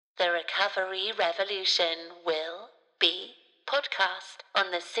The Recovery Revolution will be podcast on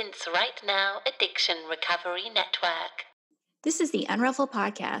the Since Right Now Addiction Recovery Network. This is the Unruffled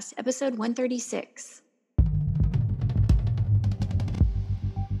Podcast, episode 136.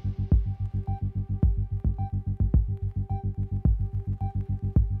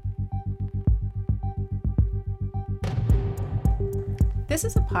 This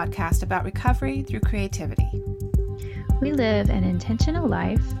is a podcast about recovery through creativity. We live an intentional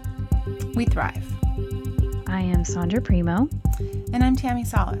life. We thrive. I am Sandra Primo. And I'm Tammy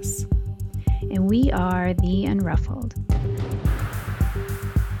Salas. And we are the Unruffled.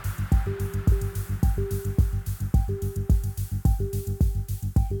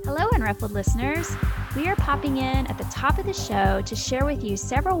 Hello, Unruffled listeners. We are popping in at the top of the show to share with you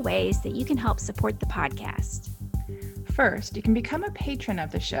several ways that you can help support the podcast. First, you can become a patron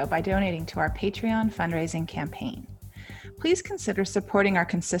of the show by donating to our Patreon fundraising campaign. Please consider supporting our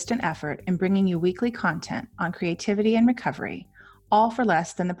consistent effort in bringing you weekly content on creativity and recovery, all for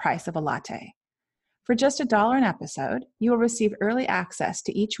less than the price of a latte. For just $1 an episode, you will receive early access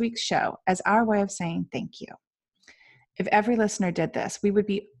to each week's show as our way of saying thank you. If every listener did this, we would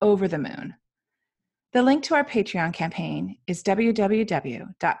be over the moon. The link to our Patreon campaign is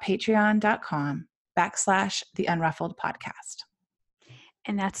www.patreon.com/theunruffledpodcast.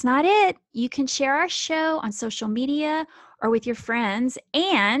 And that's not it. You can share our show on social media or with your friends,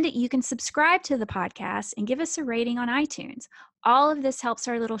 and you can subscribe to the podcast and give us a rating on iTunes. All of this helps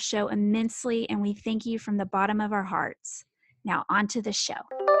our little show immensely, and we thank you from the bottom of our hearts. Now, on to the show.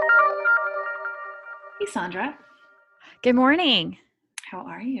 Hey, Sandra. Good morning. How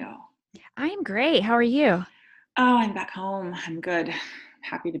are you? I'm great. How are you? Oh, I'm back home. I'm good.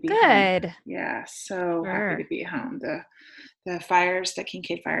 Happy to be home. Good. Yeah, so happy to be home. The fires, the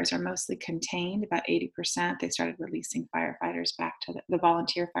Kincaid fires, are mostly contained, about 80%. They started releasing firefighters back to the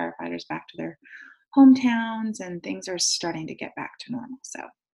volunteer firefighters back to their hometowns, and things are starting to get back to normal. So,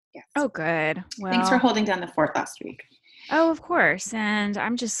 yes. Oh, good. Well, thanks for holding down the fort last week. Oh, of course. And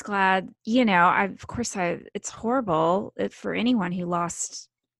I'm just glad, it's horrible for anyone who lost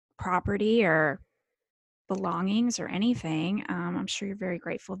property or belongings or anything. I'm sure you're very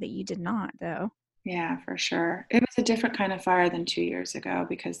grateful that you did not, though. Yeah, for sure. It was a different kind of fire than 2 years ago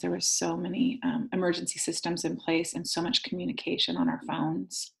because there were so many emergency systems in place and so much communication on our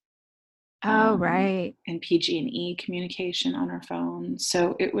phones. Oh, right. And PG&E communication on our phones.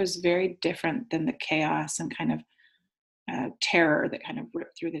 So it was very different than the chaos and kind of terror that kind of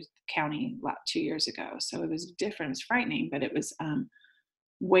ripped through the county about 2 years ago. So it was different. It was frightening, but it was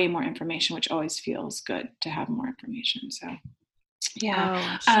way more information, which always feels good to have more information. So. Yeah.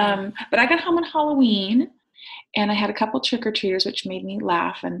 Oh, sure. But I got home on Halloween and I had a couple trick-or-treaters, which made me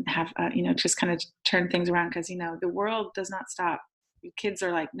laugh and have, just kind of turn things around because, the world does not stop. Kids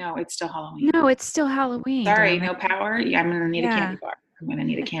are like, no, it's still Halloween. No, it's still Halloween. Sorry, no power. Yeah, I'm going to need a candy bar. I'm going to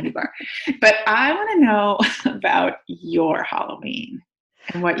need a candy bar. But I want to know about your Halloween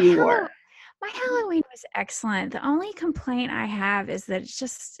and what you wore. My Halloween was excellent. The only complaint I have is that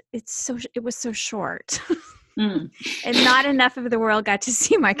it was so short. And not enough of the world got to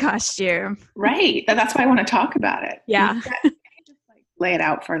see my costume. Right. That's why I want to talk about it. Yeah. Can you just lay it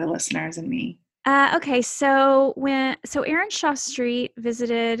out for the listeners and me? Okay. So Aaron Shaw Street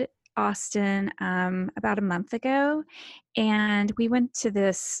visited Austin about a month ago, and we went to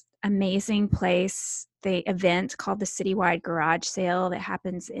this amazing place, the event called the Citywide Garage Sale that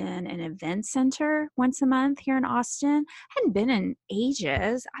happens in an event center once a month here in Austin. Hadn't been in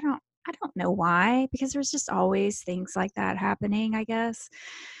ages. I don't know why, because there's just always things like that happening, I guess.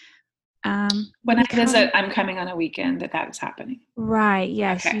 When I visit, I'm coming on a weekend that is happening. Right.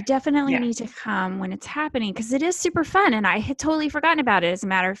 Yes. Okay. You definitely need to come when it's happening because it is super fun. And I had totally forgotten about it. As a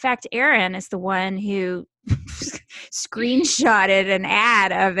matter of fact, Aaron is the one who screenshotted an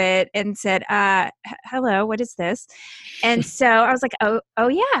ad of it and said, hello, what is this? And so I was like, oh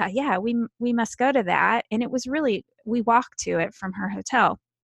yeah, we must go to that. And it was really, we walked to it from her hotel.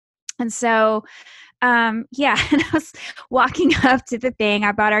 And so, and I was walking up to the thing.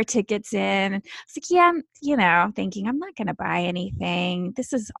 I bought our tickets in. I was like, thinking I'm not going to buy anything.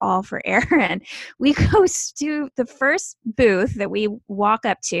 This is all for Aaron. We go to the first booth that we walk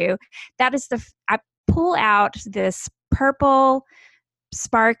up to. That is I pull out this purple,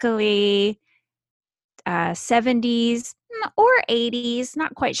 sparkly 70s or 80s,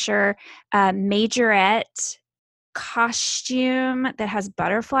 not quite sure, majorette costume that has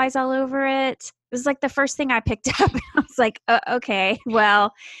butterflies all over it. It was like the first thing I picked up. I was like, okay,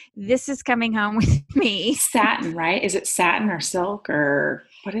 well, this is coming home with me. Satin, right? Is it satin or silk or?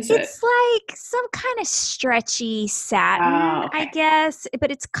 What is it? It's like some kind of stretchy satin, Oh, I okay. guess,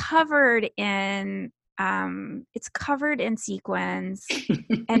 but it's covered in sequins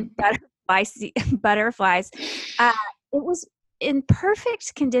and butterflies. It was in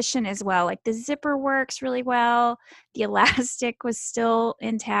perfect condition as well. Like the zipper works really well. The elastic was still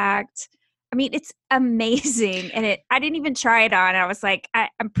intact. I mean, it's amazing. And I didn't even try it on. I was like,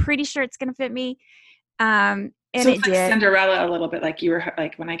 I'm pretty sure it's going to fit me. And So it it's like did. Cinderella a little bit, like you were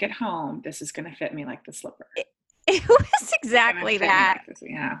like, when I get home, this is going to fit me like the slipper. It was It's exactly gonna fit me that. like this.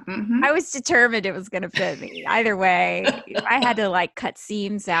 Yeah. Mm-hmm. I was determined it was going to fit me. Either way, I had to like cut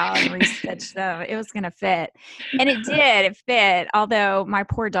seams out and restitch them. It was going to fit. And it did. It fit. Although my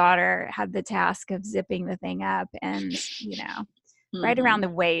poor daughter had the task of zipping the thing up and, right around the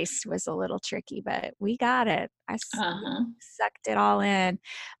waist was a little tricky, but we got it. I sucked it all in.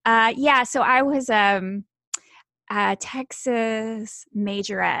 So I was a Texas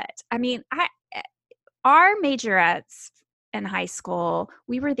majorette. I mean, our majorettes in high school,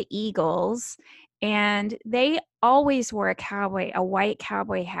 we were the Eagles, and they always wore a white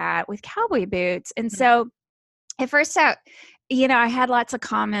cowboy hat with cowboy boots. And so at first out, I had lots of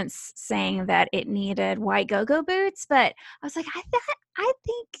comments saying that it needed white go-go boots, but I was like, I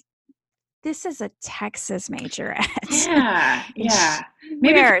think this is a Texas majorette. Yeah. Yeah.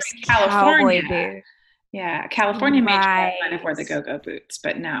 Maybe Wears cowboy California. boots. Yeah. California Right. might have wore the go-go boots,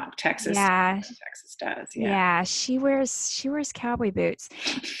 but no, Texas does. Yeah. She wears cowboy boots.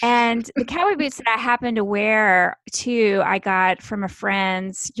 And the cowboy boots that I happen to wear too, I got from a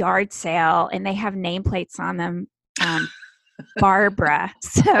friend's yard sale, and they have nameplates on them. Barbara.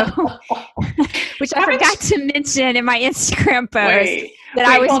 So, which I forgot to mention in my Instagram post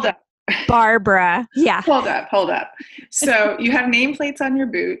I was hold up. Barbara. Yeah. Hold up. So you have nameplates on your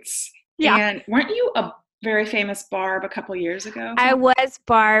boots. Yeah. And weren't you a very famous Barb a couple years ago? I was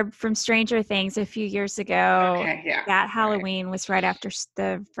Barb from Stranger Things a few years ago. Okay, yeah. That Halloween was right after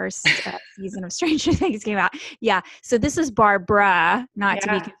the first season of Stranger Things came out. Yeah. So this is Barbara, not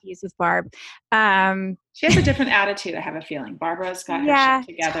to be confused with Barb. She has a different attitude, I have a feeling. Barbara's got her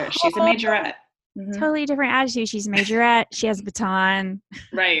shit together. She's a majorette. Mm-hmm. Totally different attitude. She's a majorette. She has a baton.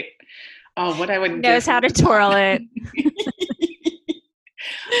 Right. Oh, what I wouldn't knows how to twirl it.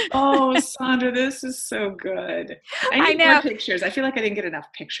 Oh, Sandra, this is so good. I need more pictures. I feel like I didn't get enough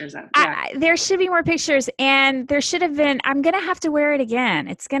pictures of it. There should be more pictures, and there should have been. I'm gonna have to wear it again.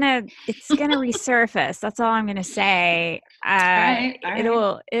 It's gonna resurface. That's all I'm gonna say. All right.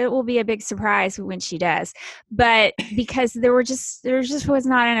 It will be a big surprise when she does. But because there just was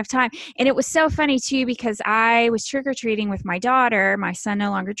not enough time, and it was so funny too because I was trick or treating with my daughter. My son no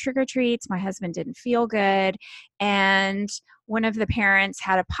longer trick or treats. My husband didn't feel good, and one of the parents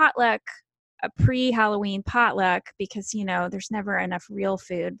had a pre-Halloween potluck because, there's never enough real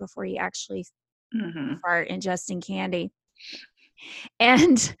food before you actually start ingesting candy.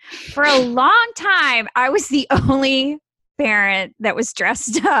 And for a long time, I was the only parent that was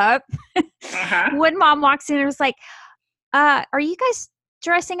dressed up. When mom walks in and was like, are you guys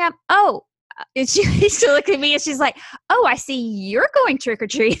dressing up? Oh, and she used to look at me and she's like, oh, I see you're going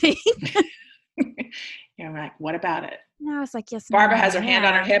trick-or-treating. Yeah, I'm like, what about it? And I was like, yes. Barbara has her hand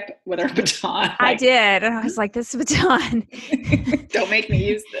on her hip with her baton. I did. And I was like, this baton. Don't make me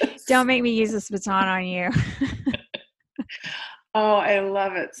use this. Don't make me use this baton on you. Oh, I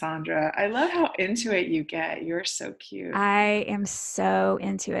love it, Sandra. I love how into it you get. You're so cute. I am so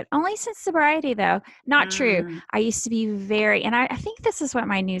into it. Only since sobriety, though. Not true. I used to be and I think this is what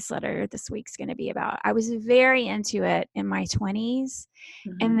my newsletter this week's going to be about. I was very into it in my 20s.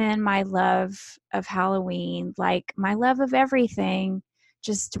 And then my love of Halloween, like my love of everything,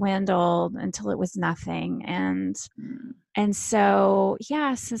 just dwindled until it was nothing. And so,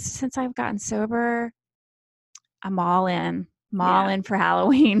 yeah, since I've gotten sober, I'm all in. I'm all in for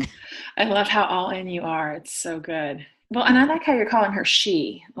Halloween. I love how all in you are. It's so good. Well, and I like how you're calling her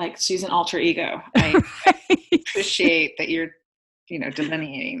she, like she's an alter ego. I appreciate that you're,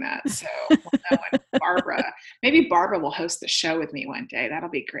 delineating that. So Barbara, maybe Barbara will host the show with me one day. That'll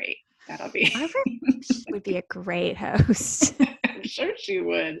be great. Barbara would be a great host. I'm sure she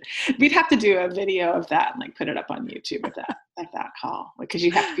would. We'd have to do a video of that and like put it up on YouTube with that call because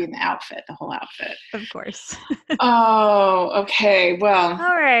you have to be in the outfit, the whole outfit. Of course. Oh, okay. Well,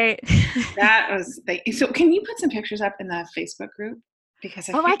 all right. So can you put some pictures up in the Facebook group? Because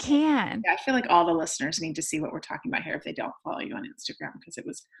I can. I feel like all the listeners need to see what we're talking about here if they don't follow you on Instagram because it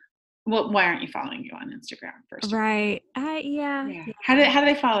was. Well, why aren't you following you on Instagram first? Right. Yeah. How do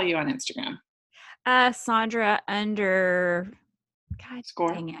they follow you on Instagram? Sandra _underscore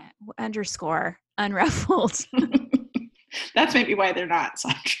unruffled. That's maybe why they're not.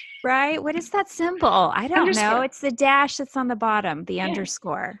 Sandra. Right? What is that symbol? I don't know. Underscore. It's the dash that's on the bottom, the Yeah.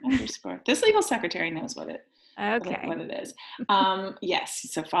 underscore. Underscore. This legal secretary knows what it is. Yes.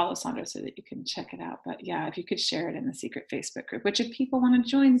 So follow Sandra so that you can check it out. But yeah, if you could share it in the secret Facebook group, which if people want to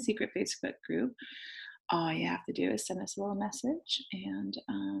join the secret Facebook group, all you have to do is send us a little message and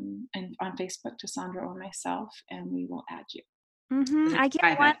on Facebook to Sandra or myself, and we will add you. I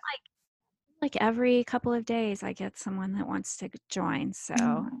get one like every couple of days. I get someone that wants to join. So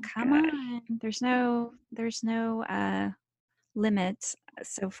come on. There's no limit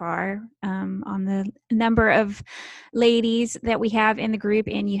so far on the number of ladies that we have in the group,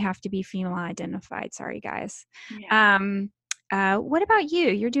 and you have to be female identified. Sorry, guys. Yeah. What about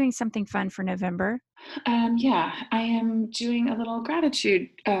you? You're doing something fun for November. Yeah, I am doing a little gratitude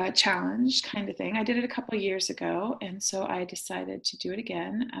challenge kind of thing. I did it a couple of years ago, and so I decided to do it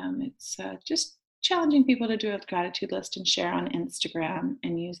again. It's just challenging people to do a gratitude list and share on Instagram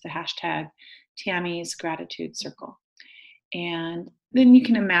and use the hashtag Tammy's Gratitude Circle. And then you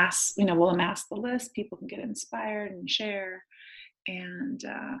can we'll amass the list. People can get inspired and share. And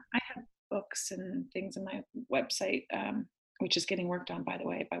I have books and things on my website, which is getting worked on, by the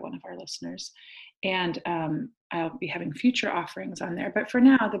way, by one of our listeners. And I'll be having future offerings on there. But for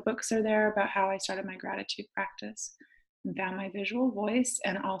now, the books are there about how I started my gratitude practice and found my visual voice.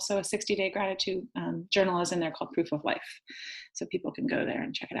 And also a 60-day gratitude journal is in there called Proof of Life. So people can go there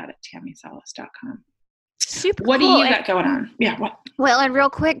and check it out at tammysalas.com. Super What cool. do you got going on? Yeah, what? Well, and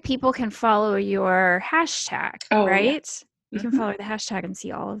real quick, people can follow your hashtag, right? Yeah. You can follow the hashtag and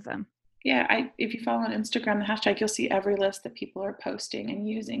see all of them. Yeah, if you follow on Instagram the hashtag, you'll see every list that people are posting and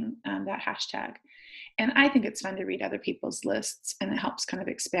using that hashtag. And I think it's fun to read other people's lists, and it helps kind of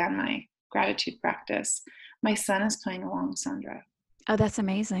expand my gratitude practice. My son is playing along, Sandra. Oh, that's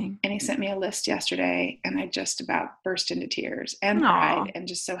amazing. And he sent me a list yesterday, and I just about burst into tears and cried and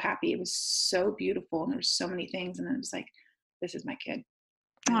just so happy. It was so beautiful, and there were so many things, and I was like, this is my kid.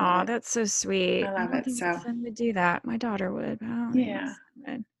 Oh, that's so sweet. I love it. So my son would do that. My daughter would. Yeah.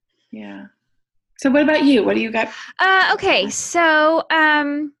 Yeah. So what about you? What do you got? Okay. So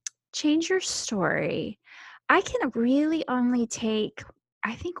change your story. I can really only take,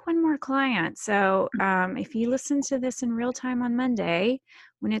 I think, one more client. So if you listen to this in real time on Monday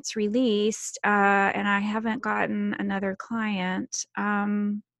when it's released and I haven't gotten another client,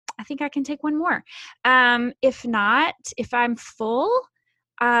 I think I can take one more. If not, if I'm full,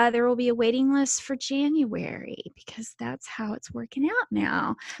 there will be a waiting list for January because that's how it's working out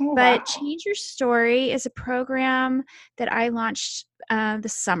now. But Change Your Story is a program that I launched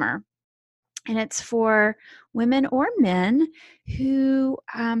this summer. And it's for women or men who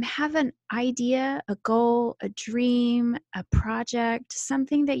have an idea, a goal, a dream, a project,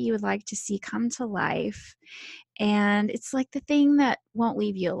 something that you would like to see come to life. And it's like the thing that won't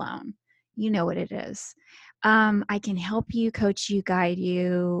leave you alone. You know what it is. I can help you, coach you, guide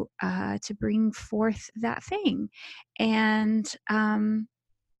you to bring forth that thing. And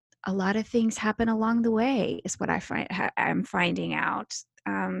a lot of things happen along the way is what I'm finding out.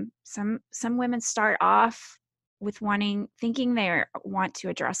 Some women start off with thinking they want to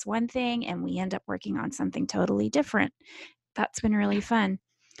address one thing, and we end up working on something totally different. That's been really fun.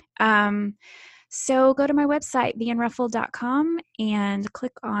 So go to my website, theunruffled.com, and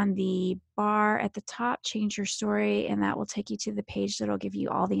click on the bar at the top, Change Your Story, and that will take you to the page that'll give you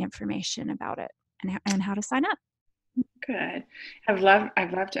all the information about it and how to sign up. Good. I've loved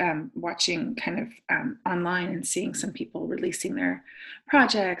watching kind of online and seeing some people releasing their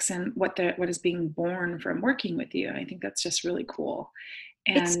projects and what is being born from working with you. I think that's just really cool.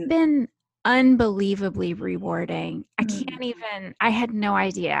 And it's been unbelievably rewarding. I had no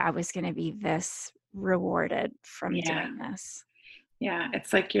idea I was going to be this rewarded from doing this. Yeah.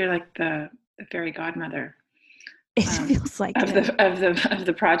 It's like you're like the fairy godmother. It feels like of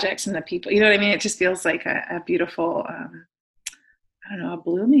the projects and the people, you know what I mean? It just feels like a beautiful, a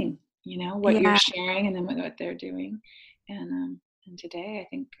blooming, what you're sharing and then what they're doing. And today I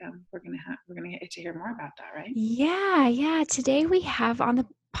think we're gonna get to hear more about that, right? Yeah. Today we have on the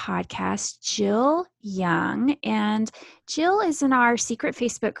podcast Jill Jung, and Jill is in our secret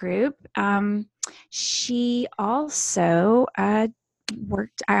Facebook group. She also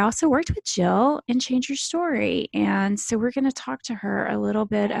I also worked with Jill in Change Your Story. And so we're going to talk to her a little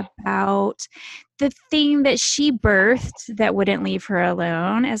bit about the thing that she birthed that wouldn't leave her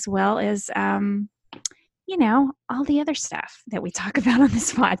alone, as well as, all the other stuff that we talk about on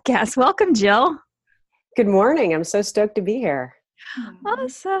this podcast. Welcome, Jill. Good morning. I'm so stoked to be here.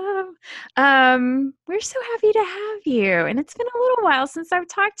 Awesome. We're so happy to have you. And it's been a little while since I've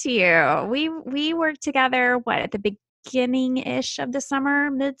talked to you. We worked together, at the beginning-ish of the summer,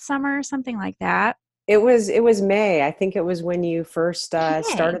 midsummer, something like that. It was May. I think it was when you first May.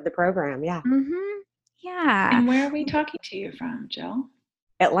 started the program. Yeah. Mm-hmm. Yeah. And where are we talking to you from, Jill?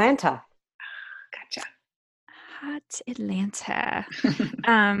 Atlanta. Gotcha. Hot Atlanta.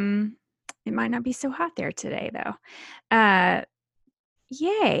 It might not be so hot there today, though.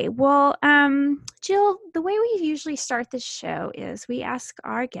 Yay. Well, Jill, the way we usually start the show is we ask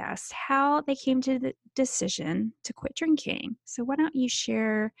our guests how they came to the decision to quit drinking. So why don't you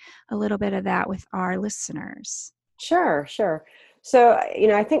share a little bit of that with our listeners? Sure, sure. So,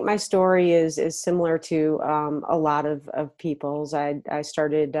 I think my story is similar to a lot of people's. I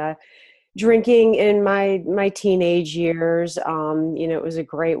started drinking in my teenage years. It was a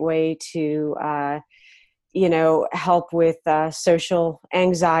great way to help with social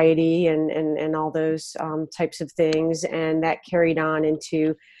anxiety and all those types of things. And that carried on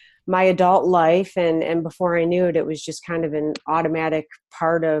into my adult life. And before I knew it, it was just kind of an automatic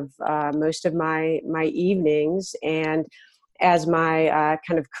part of most of my evenings. And as my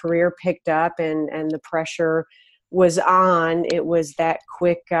kind of career picked up and the pressure was on, it was that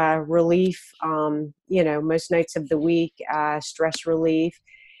quick relief, most nights of the week, stress relief.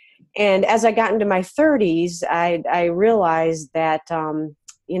 And as I got into my 30s, I realized that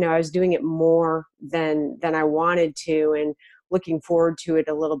I was doing it more than I wanted to, and looking forward to it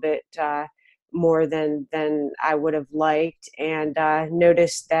a little bit more than I would have liked, and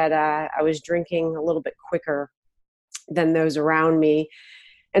noticed that I was drinking a little bit quicker than those around me.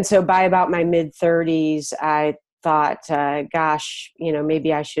 And so by about my mid 30s, I thought, gosh,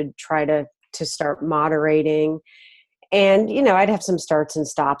 maybe I should try to start moderating. And, I'd have some starts and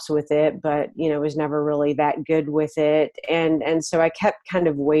stops with it, but, was never really that good with it. And so I kept kind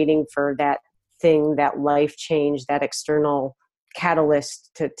of waiting for that thing, that life change, that external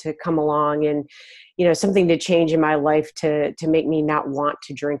catalyst to come along, and, something to change in my life to make me not want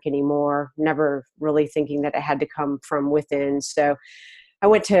to drink anymore, never really thinking that it had to come from within. So I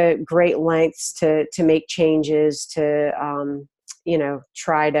went to great lengths to make changes, to,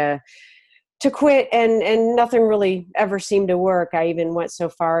 try to quit, and nothing really ever seemed to work. I even went so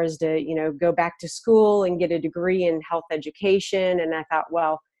far as to, go back to school and get a degree in health education. And I thought,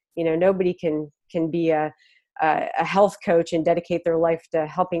 well, nobody can be a health coach and dedicate their life to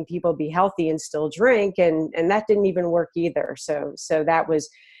helping people be healthy and still drink. And that didn't even work either. So that was,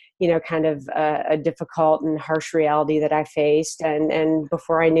 kind of a difficult and harsh reality that I faced. And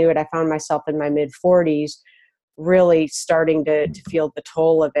before I knew it, I found myself in my mid 40s, really starting to feel the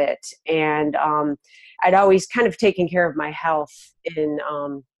toll of it. And I'd always kind of taken care of my health in,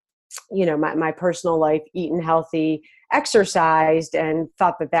 my personal life, eaten healthy, exercised, and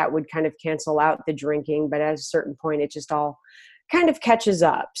thought that would kind of cancel out the drinking. But at a certain point, it just all kind of catches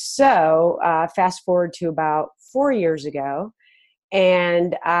up. So fast forward to about 4 years ago,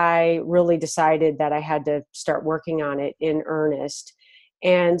 and I really decided that I had to start working on it in earnest.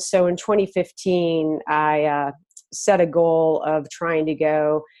 And so in 2015, I set a goal of trying to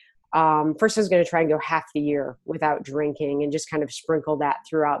go, first I was going to try and go half the year without drinking, and just kind of sprinkle that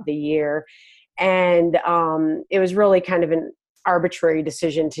throughout the year. And it was really kind of an arbitrary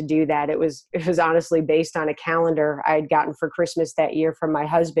decision to do that. It was honestly based on a calendar I had gotten for Christmas that year from my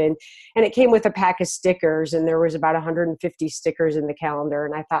husband. And it came with a pack of stickers, and there was about 150 stickers in the calendar.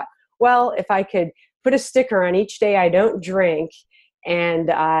 And I thought, well, if I could put a sticker on each day I don't drink, and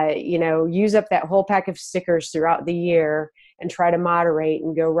use up that whole pack of stickers throughout the year, and try to moderate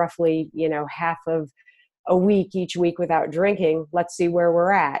and go roughly, half of a week each week without drinking, let's see where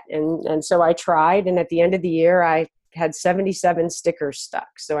we're at. And so I tried, and at the end of the year, I had 77 stickers stuck.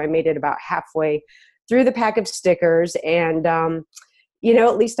 So I made it about halfway through the pack of stickers, and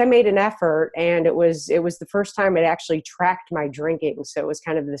at least I made an effort. And it was the first time it actually tracked my drinking. So it was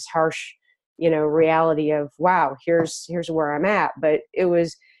kind of this harsh reality of, wow, here's where I'm at. But it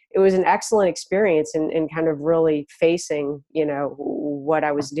was an excellent experience in kind of really facing, what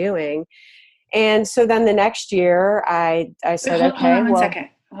I was doing. And so then the next year I said, Hold okay, on one well, second.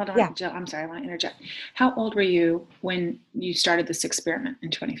 Hold on, yeah. Jill. I'm sorry, I want to interject. How old were you when you started this experiment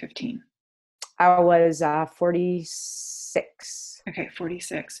in 2015? I was 46. Okay,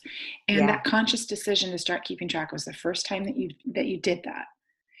 46. And Yeah. that conscious decision to start keeping track was the first time that you did that.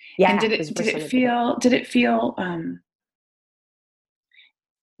 Yeah. And did it feel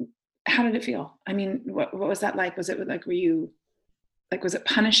how did it feel? I mean, what was that like? Was it like, was it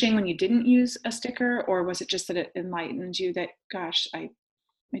punishing when you didn't use a sticker, or was it just that it enlightened you that, gosh, I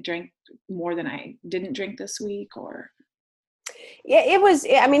drank more than I didn't drink this week? Or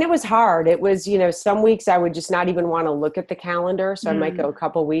Yeah, I mean, it was hard. It was, some weeks I would just not even want to look at the calendar. So I might go a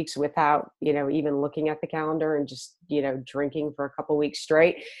couple weeks without, even looking at the calendar and just, drinking for a couple weeks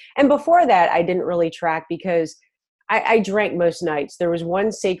straight. And before that, I didn't really track because I drank most nights. There was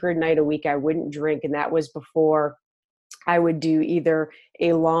one sacred night a week I wouldn't drink, and that was before I would do either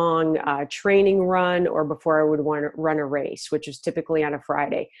a long training run or before I would want to run a race, which was typically on a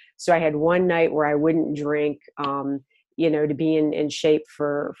Friday. So I had one night where I wouldn't drink, to be in shape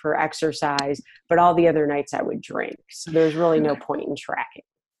for exercise, but all the other nights I would drink. So there's really no point in tracking.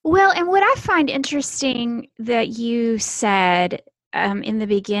 Well, and what I find interesting that you said in the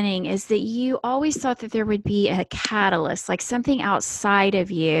beginning is that you always thought that there would be a catalyst, like something outside of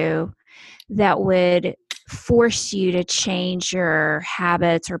you that would force you to change your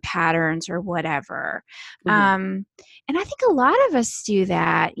habits or patterns or whatever. And I think a lot of us do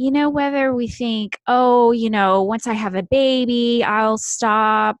that, whether we think, once I have a baby, I'll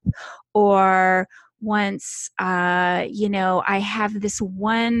stop, or once, I have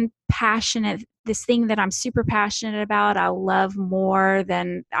this thing that I'm super passionate about, I'll love more,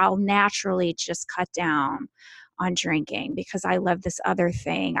 then I'll naturally just cut down on drinking because I love this other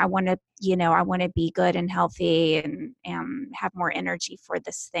thing. I want to be good and healthy and have more energy for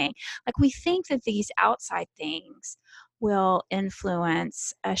this thing. Like, we think that these outside things will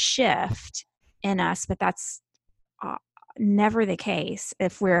influence a shift in us, but that's never the case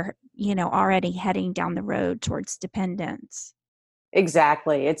if we're, already heading down the road towards dependence.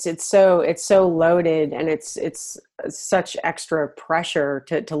 Exactly. It's so loaded, and it's such extra pressure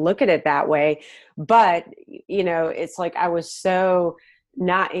to look at it that way. But, it's like I was so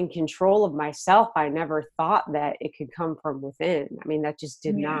not in control of myself. I never thought that it could come from within. I mean, that just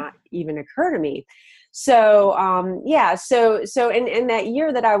did not even occur to me. So, so in that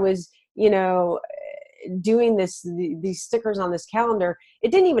year that I was, doing these stickers on this calendar, it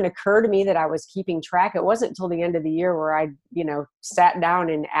didn't even occur to me that I was keeping track. It wasn't until the end of the year where I, sat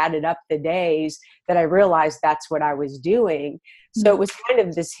down and added up the days that I realized that's what I was doing. So it was kind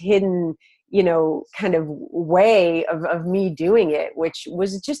of this hidden, kind of way of me doing it, which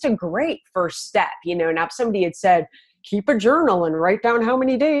was just a great first step. Now if somebody had said, keep a journal and write down how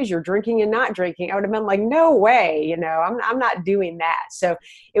many days you're drinking and not drinking, I would have been like, no way, I'm not doing that. So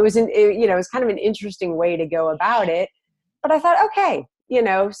it was it was kind of an interesting way to go about it. But I thought, okay,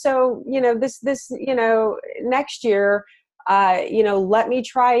 this next year, let me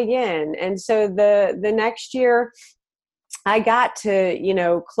try again. And so the next year I got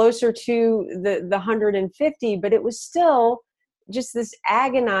to, closer to the 150, but it was still just this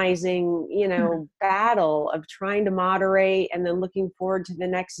agonizing, battle of trying to moderate and then looking forward to the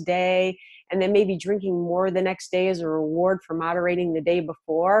next day, and then maybe drinking more the next day as a reward for moderating the day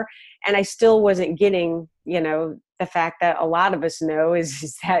before. And I still wasn't getting, the fact that a lot of us know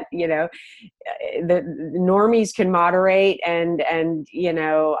is that, the normies can moderate and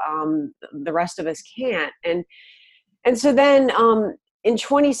the rest of us can't. And so then, in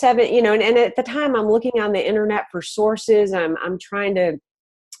 27, and at the time I'm looking on the internet for sources. I'm trying to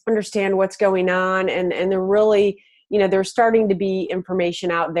understand what's going on. And they're really, there's starting to be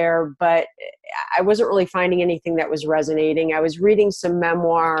information out there, but I wasn't really finding anything that was resonating. I was reading some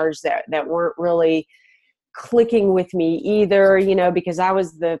memoirs that weren't really clicking with me either, because I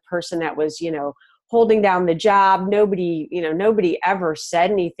was the person that was, holding down the job. Nobody ever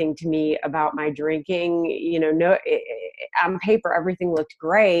said anything to me about my drinking. On paper, everything looked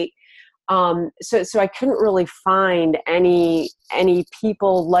great. So I couldn't really find any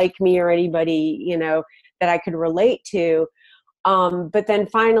people like me or anybody, that I could relate to. But then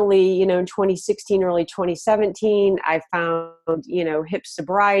finally, in 2016, early 2017, I found, hip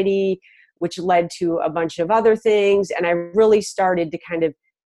sobriety, which led to a bunch of other things. And I really started to kind of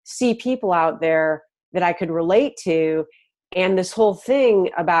see people out there that I could relate to. And this whole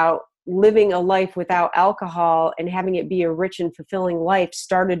thing about living a life without alcohol and having it be a rich and fulfilling life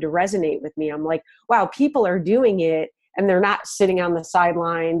started to resonate with me. I'm like, wow, people are doing it and they're not sitting on the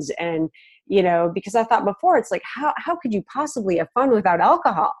sidelines. And, because I thought before, it's like, how could you possibly have fun without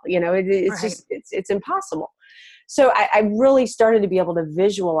alcohol? It's Right. just, it's impossible. So I really started to be able to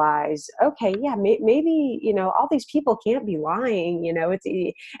visualize, okay, yeah, maybe, all these people can't be lying,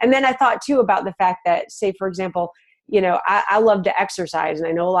 and then I thought too about the fact that, say, for example, I love to exercise, and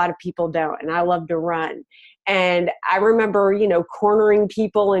I know a lot of people don't, and I love to run. And I remember, cornering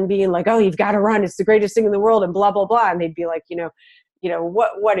people and being like, oh, you've got to run. It's the greatest thing in the world, and blah, blah, blah. And they'd be like,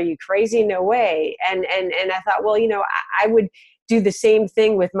 what are you, crazy? No way. And I thought, well, I would do the same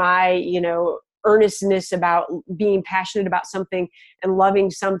thing with my, earnestness about being passionate about something and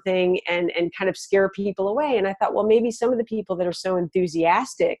loving something and kind of scare people away. And I thought, well, maybe some of the people that are so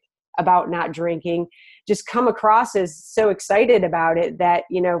enthusiastic about not drinking just come across as so excited about it that,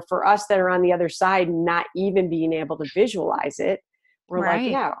 for us that are on the other side, not even being able to visualize it, we're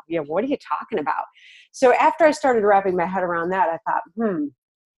like, Right. yeah, what are you talking about? So after I started wrapping my head around that, I thought,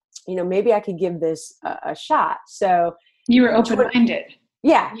 maybe I could give this a shot. So You were open-minded.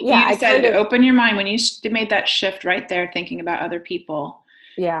 Yeah. You decided to open your mind when you made that shift right there, thinking about other people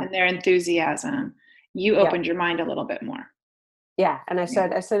and their enthusiasm. You opened your mind a little bit more. Yeah. And I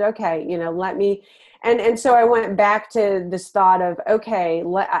said, okay, let me, and so I went back to this thought of, okay,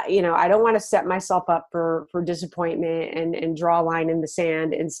 I don't want to set myself up for disappointment and draw a line in the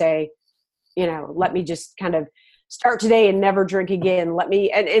sand and say, let me just kind of start today and never drink again. Let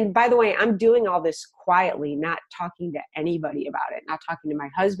me, and by the way, I'm doing all this quietly, not talking to anybody about it, not talking to my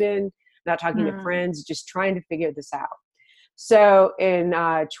husband, not talking to friends, just trying to figure this out. So in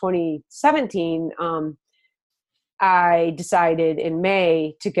 2017, I decided in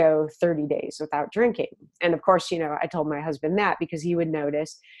May to go 30 days without drinking. And of course, I told my husband that because he would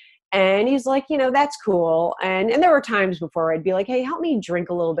notice. And he's like, that's cool. And there were times before I'd be like, hey, help me drink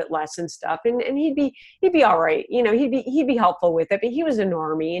a little bit less and stuff. And he'd be all right. He'd be helpful with it, but he was a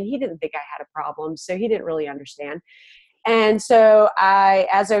normie and he didn't think I had a problem. So he didn't really understand. And so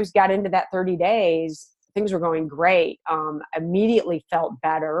as I got into that 30 days, things were going great. Immediately felt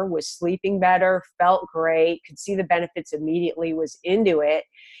better, was sleeping better, felt great, could see the benefits immediately, was into it.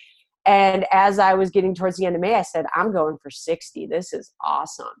 And as I was getting towards the end of May, I said, I'm going for 60. This is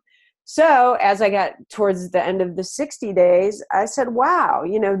awesome. So as I got towards the end of the 60 days, I said, wow,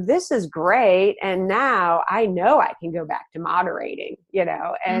 this is great. And now I know I can go back to moderating,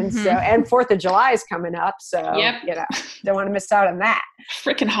 and so, and 4th of July is coming up. So, don't want to miss out on that.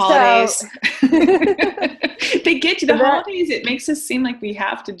 Freaking holidays. So, they get you the holidays. It makes us seem like we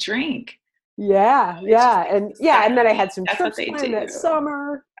have to drink. Yeah. And then I had some trips planned that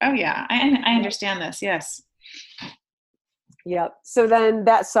summer. Oh yeah. I understand this. Yes. Yep. So then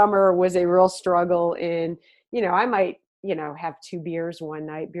that summer was a real struggle in, I might, have 2 beers one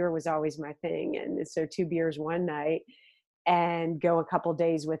night. Beer was always my thing. And so 2 beers one night and go a couple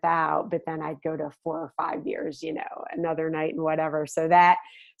days without, but then I'd go to 4 or 5 beers, another night and whatever. So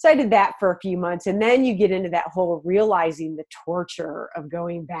I did that for a few months. And then you get into that whole realizing the torture of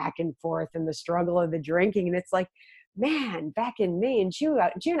going back and forth and the struggle of the drinking. And it's like, man, back in May and June,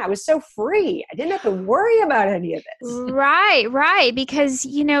 I was so free. I didn't have to worry about any of this. Right. Because,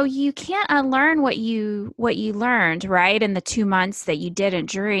 you can't unlearn what you learned, right? In the 2 months that you didn't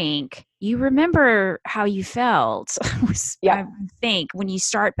drink, you remember how you felt. I think when you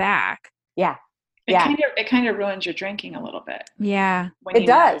start back. Yeah. It kind of ruins your drinking a little bit. Yeah. It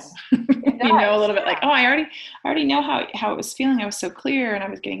does. You know a little bit like, oh, I already know how it was feeling. I was so clear and I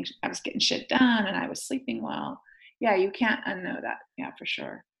was getting shit done and I was sleeping well. Yeah, you can't unknow that. Yeah, for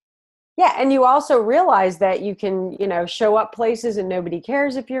sure. Yeah, and you also realize that you can, show up places and nobody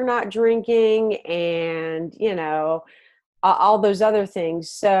cares if you're not drinking and, all those other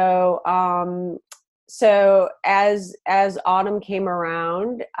things. So, so as autumn came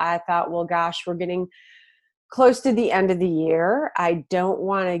around, I thought, well, gosh, we're getting close to the end of the year. I don't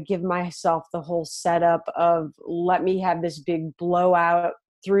want to give myself the whole setup of let me have this big blowout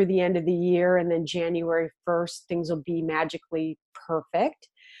through the end of the year and then January 1st, things will be magically perfect.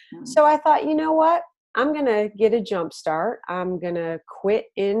 Mm-hmm. So I thought, you know what? I'm going to get a jump start. I'm going to quit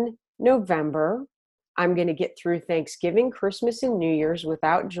in November. I'm going to get through Thanksgiving, Christmas, and New Year's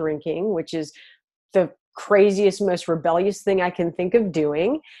without drinking, which is the craziest, most rebellious thing I can think of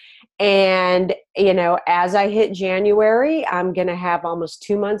doing. And, as I hit January, I'm going to have almost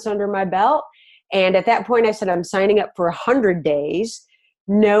 2 months under my belt. And at that point, I said, I'm signing up for 100 days,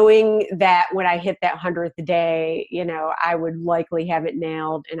 knowing that when I hit that 100th day, I would likely have it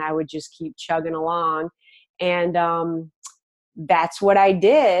nailed and I would just keep chugging along. And that's what I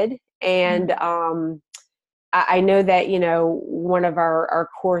did. And I know that, one of our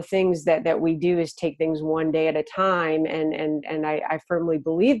core things that we do is take things one day at a time. And I firmly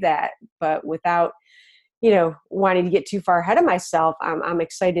believe that, but without, wanting to get too far ahead of myself, I'm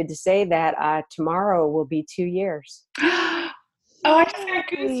excited to say that tomorrow will be 2 years. Oh, I just got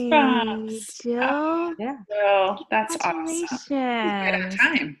goosebumps. Jill. Yeah. Well, that's awesome. Right on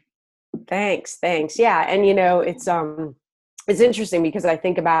time. Thanks. Yeah. And, it's interesting because I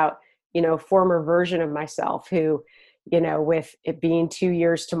think about, former version of myself who, with it being 2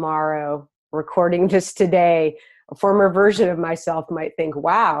 years tomorrow, recording this today, a former version of myself might think,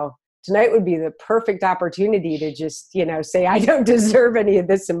 wow, tonight would be the perfect opportunity to just, say I don't deserve any of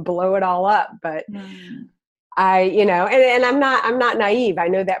this and blow it all up. But and I'm not naive. I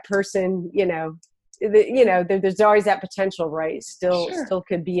know that person, there's always that potential, right? Still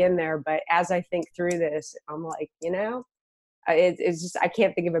could be in there. But as I think through this, I'm like, it's just, I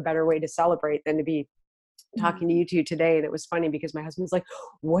can't think of a better way to celebrate than to be talking to you two today. And it was funny because my husband's like,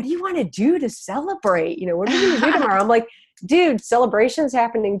 what do you want to do to celebrate? What are we going to do tomorrow? I'm like, dude, celebration's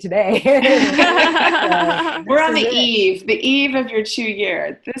happening today. We're on the eve of your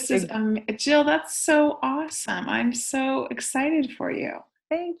 2-year. This is, Jill, that's so awesome. I'm so excited for you.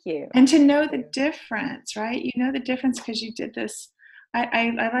 Thank you. And to know the difference, right? You know the difference because you did this.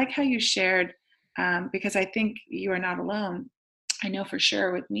 I like how you shared, because I think you are not alone. I know for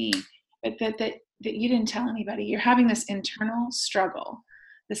sure with me, but that you didn't tell anybody. You're having this internal struggle,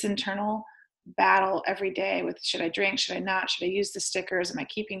 this internal battle every day with, should I drink? Should I not? Should I use the stickers? Am I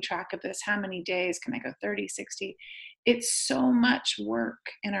keeping track of this? How many days? Can I go 30, 60? It's so much work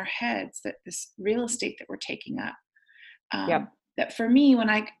in our heads, that this real estate that we're taking up. That for me, when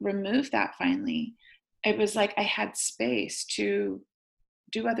I removed that finally, it was like I had space to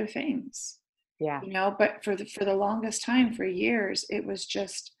do other things. Yeah. But for the longest time, for years, it was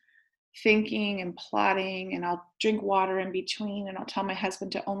just thinking and plotting, and I'll drink water in between, and I'll tell my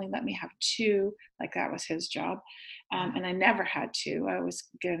husband to only let me have 2, like that was his job. And I never had 2. I always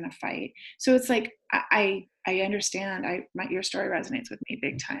get in a fight. So it's like, I understand. Your story resonates with me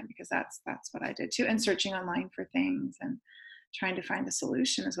big time, because that's what I did too. And searching online for things and trying to find a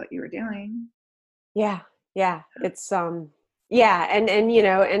solution is what you were doing. Yeah. It's, and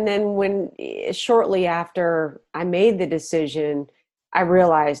then when shortly after I made the decision, I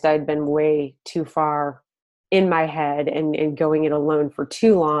realized I'd been way too far in my head and going it alone for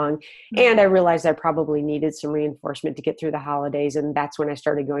too long. And I realized I probably needed some reinforcement to get through the holidays. And that's when I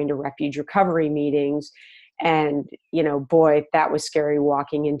started going to refuge recovery meetings. And, boy, that was scary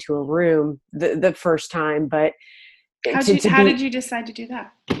walking into a room the first time. But how did you decide to do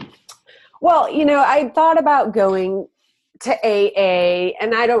that? Well, I thought about going to AA,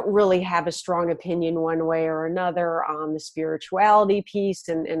 and I don't really have a strong opinion one way or another on the spirituality piece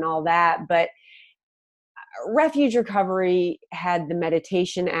and all that. But refuge recovery had the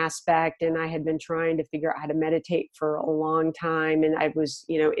meditation aspect, and I had been trying to figure out how to meditate for a long time. And I was,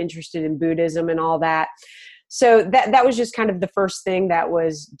 interested in Buddhism and all that. So that was just kind of the first thing that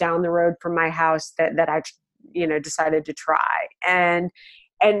was down the road from my house that I, decided to try. And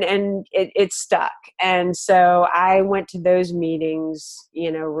it stuck. And so I went to those meetings,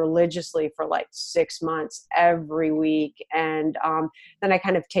 religiously for like 6 months every week. And then I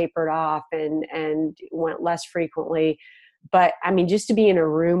kind of tapered off and went less frequently. But I mean, just to be in a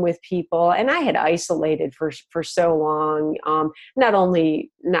room with people, and I had isolated for so long, not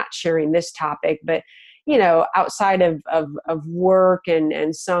only not sharing this topic, but outside of work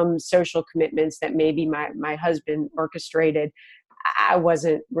and some social commitments that maybe my husband orchestrated, I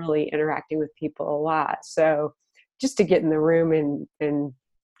wasn't really interacting with people a lot. So just to get in the room and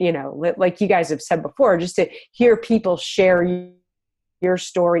like you guys have said before, just to hear people share your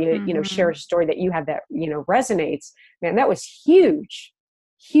story, share a story that you have that, resonates, man, that was huge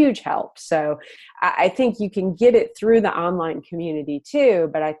help. So I think you can get it through the online community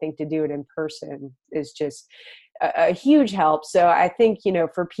too, but I think to do it in person is just a huge help. So I think,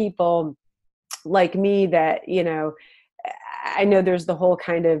 for people like me that, I know there's the whole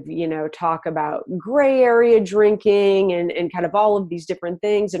kind of, talk about gray area drinking and kind of all of these different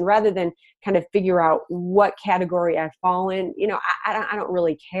things. And rather than kind of figure out what category I fall in, I don't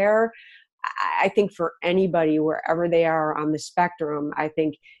really care. I think for anybody, wherever they are on the spectrum, I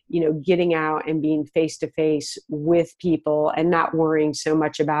think, getting out and being face to face with people and not worrying so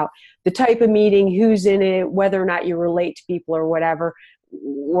much about the type of meeting, who's in it, whether or not you relate to people or whatever.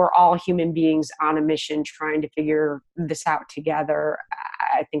 We're all human beings on a mission trying to figure this out together.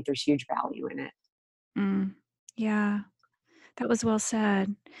 I think there's huge value in it. Yeah, that was well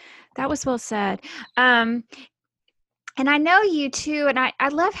said. And I know you too, and I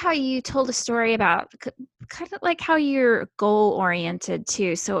love how you told a story about kind of like how you're goal oriented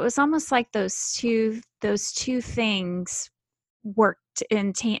too. So it was almost like those two things worked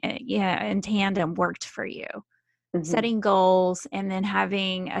in tandem, worked for you. Setting goals and then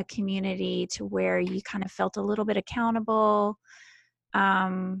having a community to where you kind of felt a little bit accountable,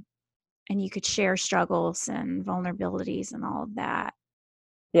 and you could share struggles and vulnerabilities and all of that.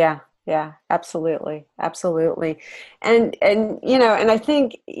 Yeah, absolutely. And I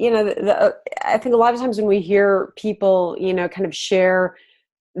think, I think a lot of times when we hear people, kind of share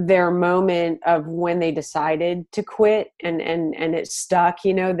their moment of when they decided to quit and it stuck,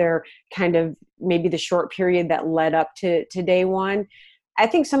 their kind of maybe the short period that led up to day one. I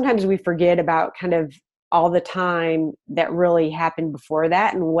think sometimes we forget about kind of all the time that really happened before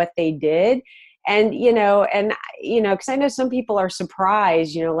that and what they did. And, because I know some people are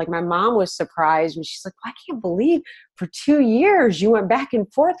surprised, like my mom was surprised when she's like, well, I can't believe for 2 years you went back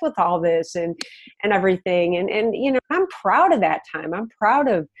and forth with all this and everything. And, I'm proud of that time. I'm proud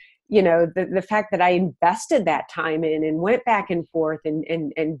of, the fact that I invested that time in and went back and forth and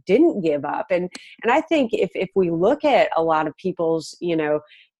didn't give up. And I think if we look at a lot of people's,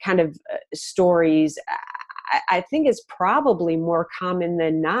 kind of stories, I think it's probably more common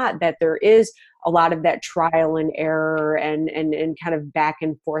than not that there is a lot of that trial and error and kind of back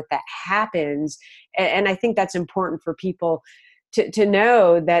and forth that happens. And I think that's important for people to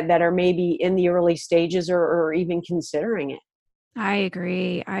know that are maybe in the early stages or even considering it. I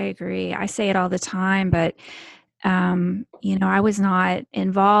agree. I say it all the time, but I was not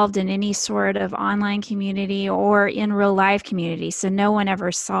involved in any sort of online community or in real life community. So no one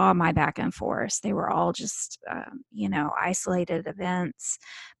ever saw my back and forth. They were all just, isolated events,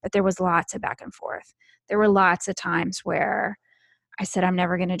 but there was lots of back and forth. There were lots of times where I said, I'm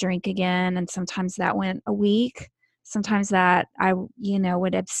never going to drink again. And sometimes that went a week. Sometimes that I,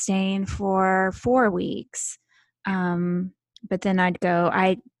 would abstain for 4 weeks. But then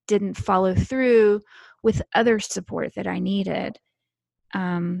I didn't follow through with other support that I needed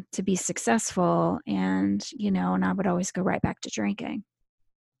to be successful. And I would always go right back to drinking.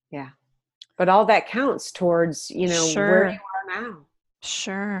 Yeah. But all that counts towards, Sure. where you are now.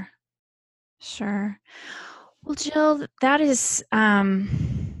 Sure. Well, Jill, that is, I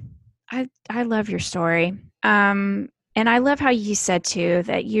love your story. And I love how you said too,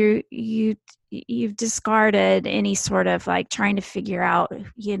 that you've discarded any sort of like trying to figure out,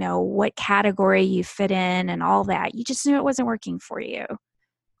 what category you fit in and all that. You just knew it wasn't working for you.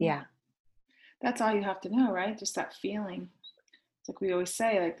 Yeah. That's all you have to know, right? Just that feeling. It's like we always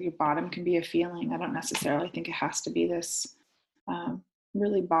say, like your bottom can be a feeling. I don't necessarily think it has to be this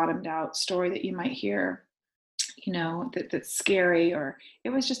really bottomed out story that you might hear, that's scary, or it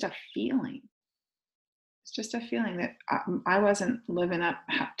was just a feeling. It's just a feeling that I wasn't living up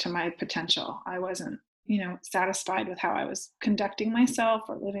to my potential. I wasn't, satisfied with how I was conducting myself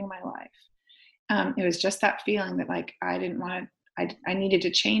or living my life. It was just that feeling that like I didn't want to, I needed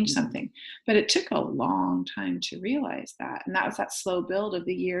to change something. But it took a long time to realize that. And that was that slow build of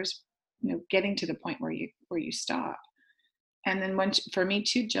the years, getting to the point where you stop. And then for me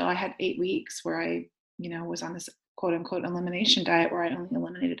too, Jill, I had 8 weeks where I, was on this quote unquote elimination diet where I only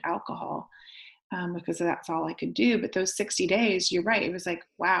eliminated alcohol. Because that's all I could do. But those 60 days, you're right. It was like,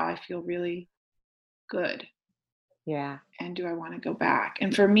 wow, I feel really good. Yeah. And do I want to go back?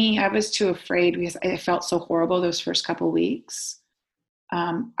 And for me, I was too afraid because I felt so horrible those first couple of weeks.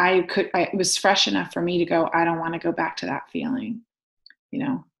 It was fresh enough for me to go, I don't want to go back to that feeling,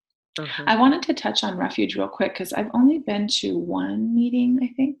 Uh-huh. I wanted to touch on Refuge real quick because I've only been to one meeting, I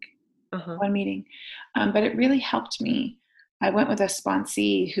think. Uh-huh. One meeting. But it really helped me. I went with a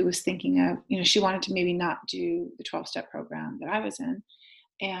sponsee who was thinking of, she wanted to maybe not do the 12-step program that I was in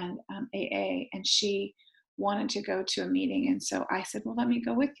and AA, and she wanted to go to a meeting. And so I said, well, let me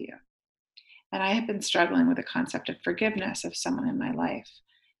go with you. And I had been struggling with the concept of forgiveness of someone in my life.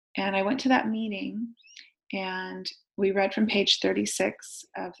 And I went to that meeting and we read from page 36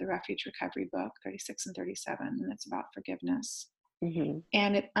 of the Refuge Recovery book, 36 and 37, and it's about forgiveness. Mm-hmm.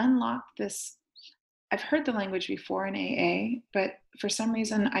 And it unlocked this. I've heard the language before in AA, but for some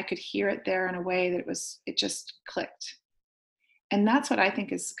reason I could hear it there in a way that it just clicked. And that's what I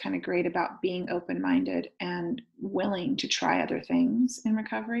think is kind of great about being open-minded and willing to try other things in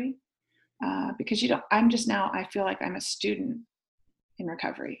recovery. Because I feel like I'm a student in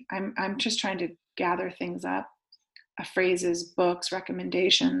recovery. I'm just trying to gather things up, phrases, books,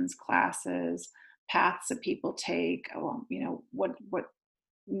 recommendations, classes, paths that people take, what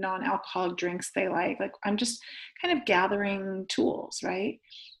non-alcoholic drinks they like. Like I'm just kind of gathering tools, right?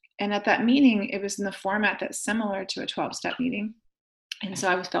 And at that meeting, it was in the format that's similar to a 12-step meeting. And so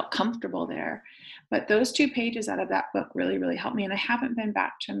I felt comfortable there. But those 2 pages out of that book really, really helped me. And I haven't been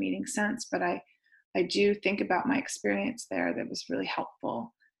back to a meeting since, but I do think about my experience there that was really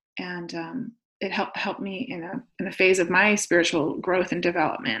helpful. And it helped me in a phase of my spiritual growth and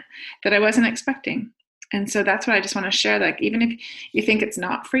development that I wasn't expecting. And so that's what I just want to share. Like, even if you think it's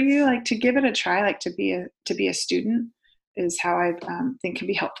not for you, like to give it a try, like to be a student is how I think can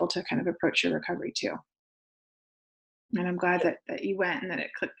be helpful to kind of approach your recovery too. And I'm glad that you went and that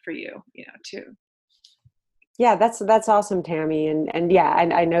it clicked for you, too. Yeah, that's awesome, Tammy. And yeah,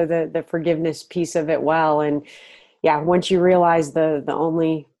 I know the forgiveness piece of it well. And yeah, once you realize the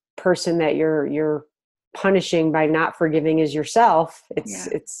only person that you're punishing by not forgiving is yourself, Yeah.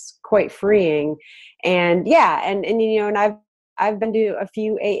 it's quite freeing. And yeah, and and I've been to a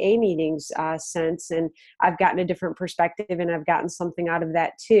few AA meetings since, and I've gotten a different perspective, and I've gotten something out of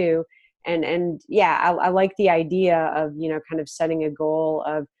that too. And yeah, I like the idea of kind of setting a goal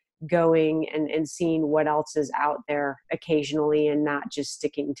of going and seeing what else is out there occasionally, and not just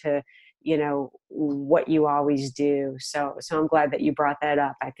sticking to what you always do. So I'm glad that you brought that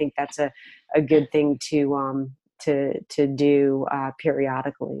up. I think that's a good thing to do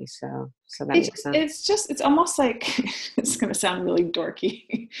periodically. So that makes sense. It's almost like it's going to sound really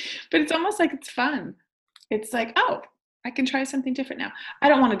dorky, but it's almost like it's fun. It's like, oh, I can try something different now. I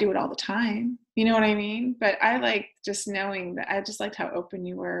don't want to do it all the time. You know what I mean? But I like just knowing that. I just liked how open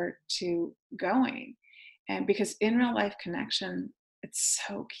you were to going. And because in real life connection, it's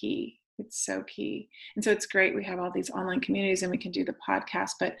so key. It's so key. And so it's great. We have all these online communities and we can do the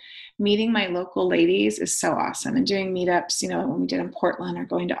podcast, but meeting my local ladies is so awesome. And doing meetups, when we did in Portland, or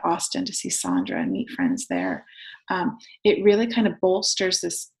going to Austin to see Sandra and meet friends there, it really kind of bolsters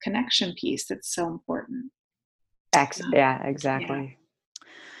this connection piece that's so important. Yeah, exactly.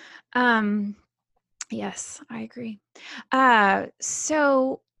 Yes, I agree.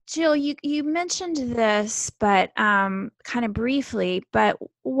 So Jill, you mentioned this, but kind of briefly. But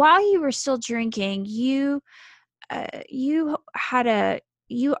while you were still drinking, you earned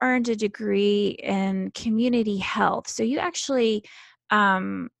a degree in community health. So you actually,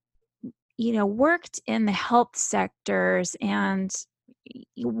 worked in the health sectors, and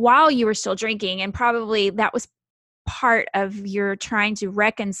while you were still drinking, and probably that was part of your trying to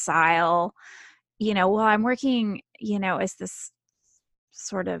reconcile. Well, I'm working, as this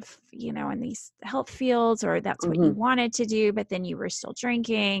sort of, in these health fields, or that's what you wanted to do, but then you were still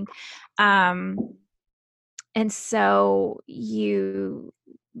drinking. And so of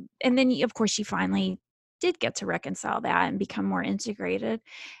course, you finally did get to reconcile that and become more integrated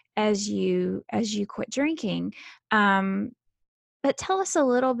as you quit drinking. But tell us a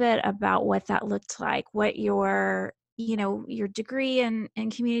little bit about what that looked like, what your degree in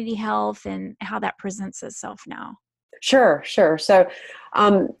community health, and how that presents itself now. Sure. So,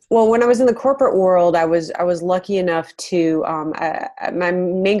 well, when I was in the corporate world, I was lucky enough to, my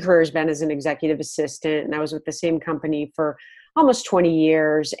main career has been as an executive assistant, and I was with the same company for almost 20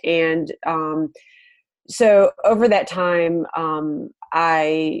 years. And so over that time,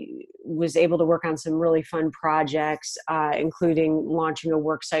 I was able to work on some really fun projects, including launching a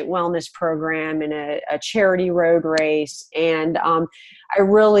worksite wellness program and a charity road race. And I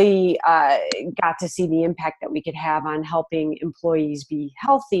really got to see the impact that we could have on helping employees be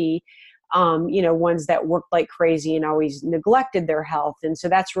healthy, ones that worked like crazy and always neglected their health. And so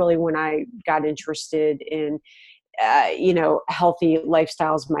that's really when I got interested in healthy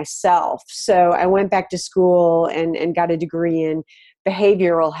lifestyles myself. So I went back to school and got a degree in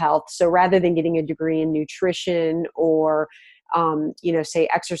behavioral health. So rather than getting a degree in nutrition or, say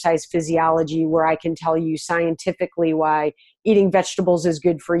exercise physiology, where I can tell you scientifically why eating vegetables is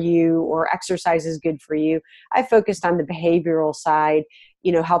good for you or exercise is good for you, I focused on the behavioral side,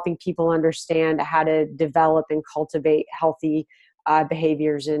 helping people understand how to develop and cultivate healthy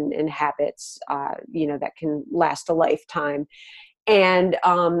behaviors and habits, that can last a lifetime. And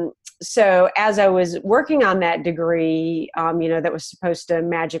so as I was working on that degree, that was supposed to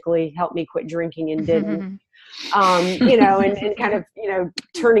magically help me quit drinking and didn't, and kind of,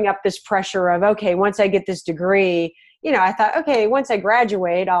 turning up this pressure of, okay, once I get this degree, I thought, okay, once I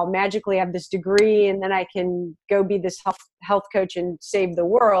graduate, I'll magically have this degree and then I can go be this health coach and save the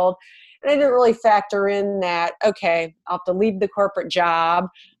world. And I didn't really factor in that, okay, I'll have to leave the corporate job.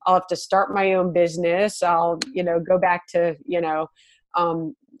 I'll have to start my own business. I'll, go back to,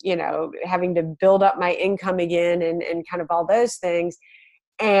 having to build up my income again and kind of all those things.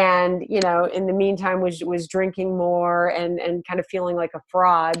 And, in the meantime was drinking more and kind of feeling like a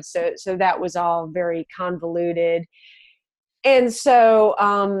fraud. So that was all very convoluted. And so,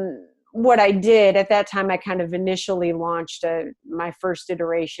 what I did at that time, I kind of initially launched my first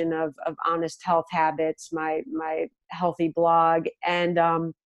iteration of Honest Health Habits, my healthy blog. And,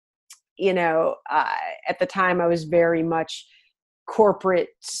 at the time I was very much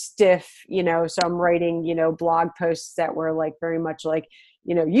corporate stiff, so I'm writing, blog posts that were like very much like,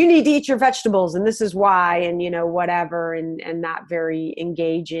 you need to eat your vegetables and this is why, and, whatever, and not very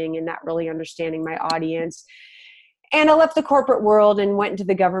engaging and not really understanding my audience. And I left the corporate world and went into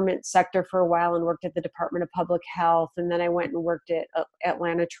the government sector for a while and worked at the Department of Public Health. And then I went and worked at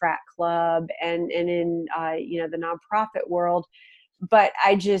Atlanta Track Club and in, the nonprofit world. But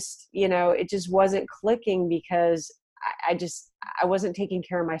I just, it just wasn't clicking because I wasn't taking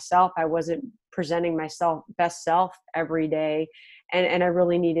care of myself. I wasn't presenting myself best self every day. And I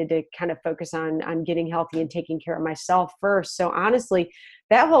really needed to kind of focus on getting healthy and taking care of myself first. So honestly,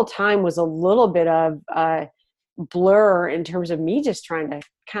 that whole time was a little bit of blur in terms of me just trying to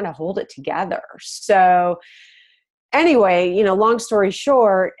kind of hold it together. So anyway, long story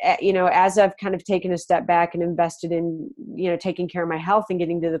short, as I've kind of taken a step back and invested in, taking care of my health and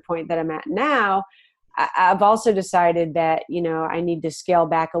getting to the point that I'm at now, I've also decided that, I need to scale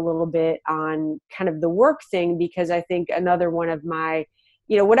back a little bit on kind of the work thing, because I think another one of my,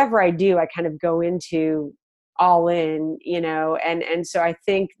 whatever I do, I kind of go into all in, and so I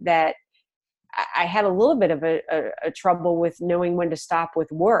think that I had a little bit of a trouble with knowing when to stop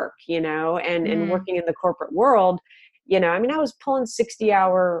with work, and working in the corporate world, I was pulling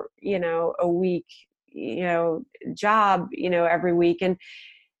 60-hour, a week, job, every week.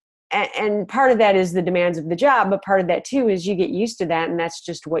 And part of that is the demands of the job, but part of that too is you get used to that, and that's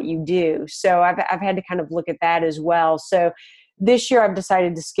just what you do. So I've had to kind of look at that as well. So this year I've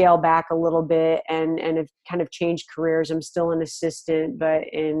decided to scale back a little bit and have kind of changed careers. I'm still an assistant, but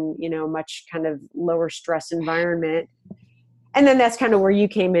in, much kind of lower stress environment. And then that's kind of where you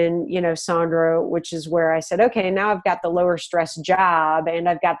came in, Sandra, which is where I said, okay, now I've got the lower stress job and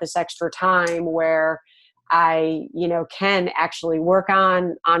I've got this extra time where I, can actually work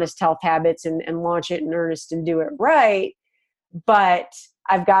on honest health habits and launch it in earnest and do it right. But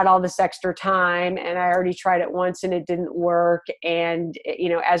I've got all this extra time and I already tried it once and it didn't work. And,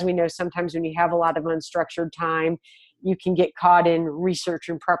 as we know, sometimes when you have a lot of unstructured time, you can get caught in research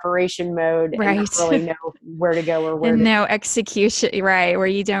and preparation mode Right. and not really know where to go or where and to no execution, right, where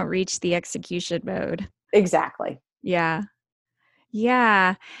you don't reach the execution mode. Exactly. Yeah.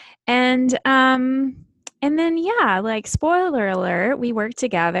 Yeah. And then, like, spoiler alert, we worked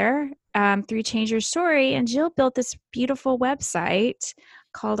together through Change Your Story, and Jill built this beautiful website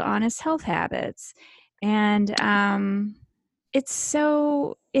called Honest Health Habits. And it's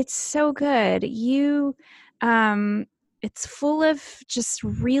so good. It's full of just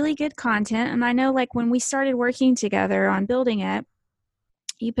really good content. And I know, like, when we started working together on building it,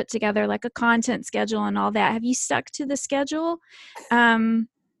 you put together like a content schedule and all that. Have you stuck to the schedule? I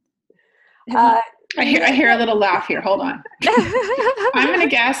hear a little laugh here. Hold on. I'm gonna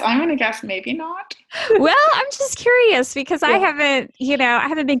guess maybe not. Well, I'm just curious because I haven't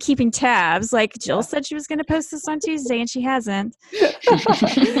been keeping tabs. Like Jill said she was going to post this on Tuesday and she hasn't.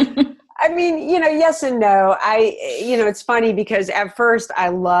 I mean, yes and no. It's funny because at first I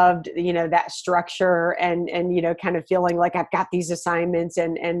loved, that structure and, kind of feeling like I've got these assignments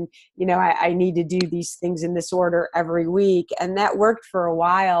and, I need to do these things in this order every week. And that worked for a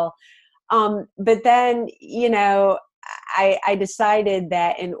while. But then, I decided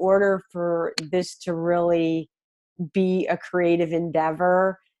that in order for this to really be a creative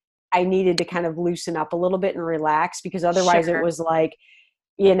endeavor, I needed to kind of loosen up a little bit and relax, because otherwise it was like,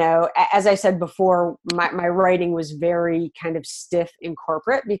 as I said before, my writing was very kind of stiff in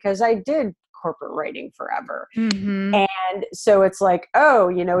corporate because I did corporate writing forever. Mm-hmm. And so it's like,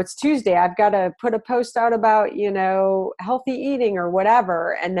 it's Tuesday. I've got to put a post out about, healthy eating or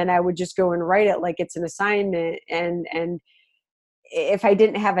whatever. And then I would just go and write it like it's an assignment. And if I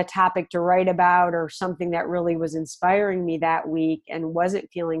didn't have a topic to write about or something that really was inspiring me that week and wasn't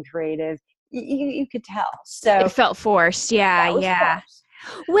feeling creative, you could tell. So it felt forced. Yeah. Forced.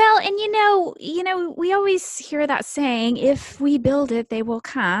 Well, and we always hear that saying, if we build it, they will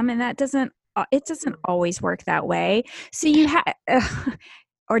come. And it doesn't always work that way. So you have,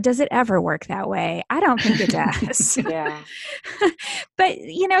 or does it ever work that way? I don't think it does. Yeah. But,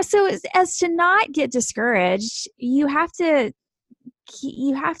 so as to not get discouraged, you have to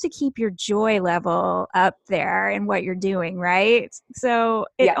keep your joy level up there in what you're doing, right? So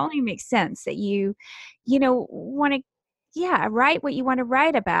it only makes sense that you want to, write what you want to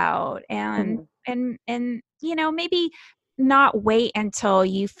write about, and maybe not wait until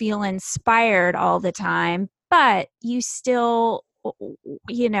you feel inspired all the time, but you still,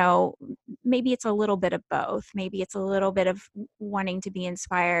 maybe it's a little bit of both. Maybe it's a little bit of wanting to be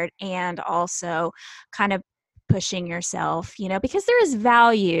inspired and also kind of pushing yourself, because there is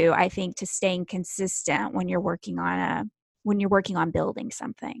value, I think, to staying consistent when you're working on building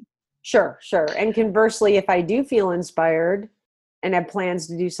something. Sure. And conversely, if I do feel inspired and have plans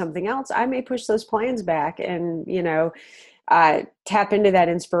to do something else, I may push those plans back and, tap into that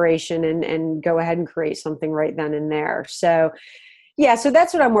inspiration and go ahead and create something right then and there. So yeah, so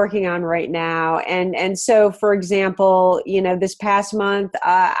that's what I'm working on right now. And so, for example, this past month,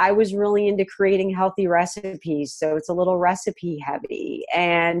 I was really into creating healthy recipes. So it's a little recipe heavy.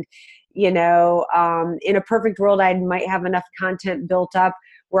 And, in a perfect world, I might have enough content built up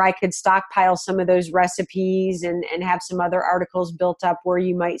where I could stockpile some of those recipes and have some other articles built up where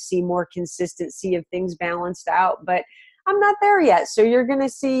you might see more consistency of things balanced out. But I'm not there yet. So you're going to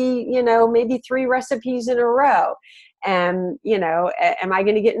see, maybe 3 recipes in a row. And, am I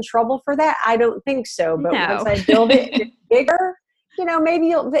going to get in trouble for that? I don't think so. But No. once I build it bigger,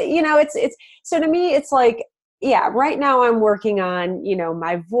 maybe it's, so to me, it's like, yeah, right now I'm working on,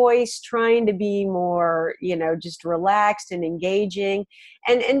 my voice, trying to be more, just relaxed and engaging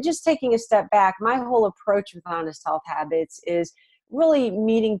and just taking a step back. My whole approach with Honest Health Habits is really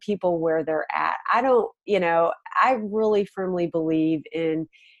meeting people where they're at. I really firmly believe in,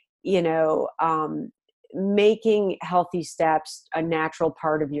 making healthy steps a natural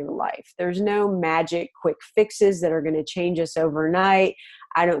part of your life. There's no magic quick fixes that are going to change us overnight.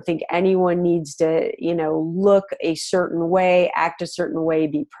 I don't think anyone needs to, look a certain way, act a certain way,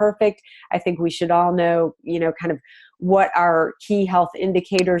 be perfect. I think we should all know, kind of what our key health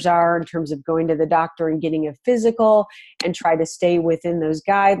indicators are in terms of going to the doctor and getting a physical and try to stay within those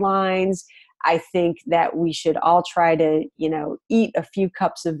guidelines. I think that we should all try to, eat a few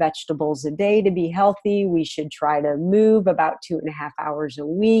cups of vegetables a day to be healthy. We should try to move about 2.5 hours a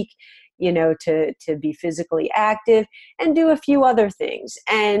week, to be physically active and do a few other things.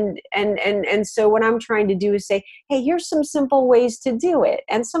 And so what I'm trying to do is say, hey, here's some simple ways to do it.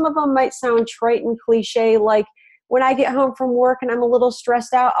 And some of them might sound trite and cliche, like when I get home from work and I'm a little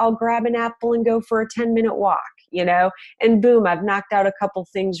stressed out, I'll grab an apple and go for a 10-minute walk, and boom, I've knocked out a couple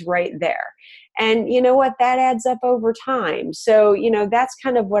things right there. And you know what? That adds up over time. So, that's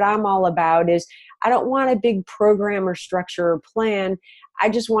kind of what I'm all about is I don't want a big program or structure or plan. I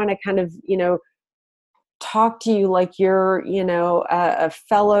just want to kind of, talk to you like you're, a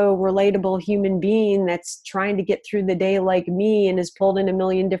fellow relatable human being that's trying to get through the day like me and is pulled in a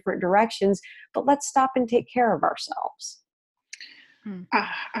million different directions. But let's stop and take care of ourselves.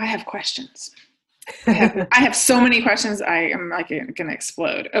 I have questions. I have so many questions. I am like going to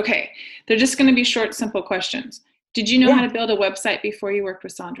explode. Okay. They're just going to be short, simple questions. Did you know how to build a website before you worked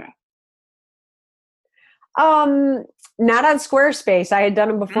with Sandra? Not on Squarespace. I had done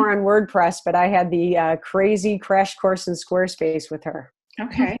them before on WordPress, but I had the crazy crash course in Squarespace with her.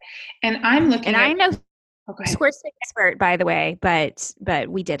 Okay. And I'm looking and I know Okay. Squarespace expert, by the way, but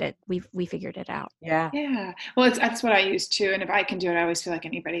we did it. We figured it out. Yeah. Well, that's what I use too. And if I can do it, I always feel like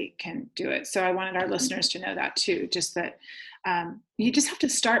anybody can do it. So I wanted our listeners to know that too. Just that you just have to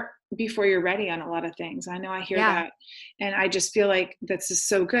start before you're ready on a lot of things. I know I hear that, and I just feel like that's just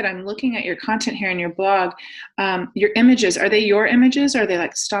so good. I'm looking at your content here in your blog. Your images, are they your images? Or are they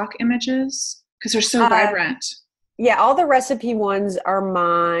like stock images? Because they're so vibrant. Yeah, all the recipe ones are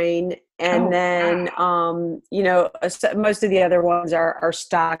mine. And then, most of the other ones are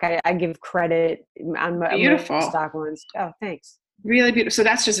stock. I give credit on my stock ones. Oh, thanks. Really beautiful. So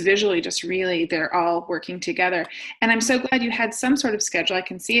that's just visually, just really, they're all working together. And I'm so glad you had some sort of schedule. I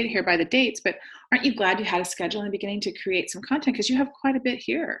can see it here by the dates, but aren't you glad you had a schedule in the beginning to create some content? Because you have quite a bit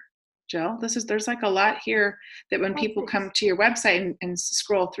here, Jill. There's like a lot here that when people come to your website and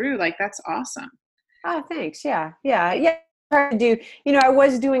scroll through, like that's awesome. Oh, thanks. Yeah. Try to do, I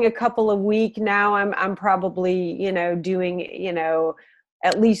was doing a couple a week. Now I'm probably, doing,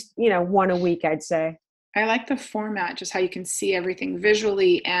 at least, one a week, I'd say. I like the format, just how you can see everything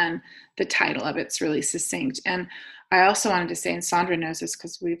visually, and the title of it's really succinct. And I also wanted to say, and Sandra knows this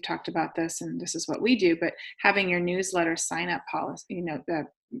because we've talked about this and this is what we do, but having your newsletter sign up policy, the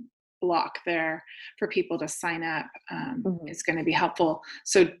block there for people to sign up is going to be helpful.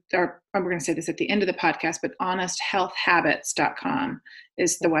 So we're going to say this at the end of the podcast, but honesthealthhabits.com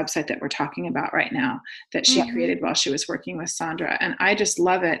is the website that we're talking about right now that she created while she was working with Sandra. And I just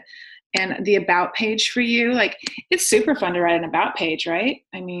love it. And the about page for you, like it's super fun to write an about page, right?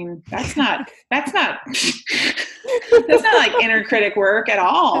 I mean, that's not like inner critic work at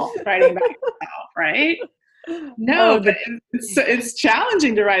all, writing about yourself, right? No, but it's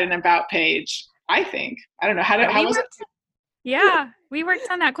challenging to write an about page, I think. I don't know. How was it? Yeah, we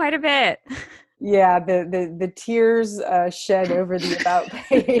worked on that quite a bit. Yeah, the tears shed over the about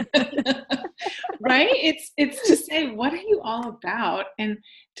page. Right? It's to say, what are you all about? And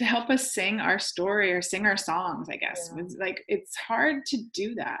to help us sing our story or sing our songs, I guess. Yeah. It's hard to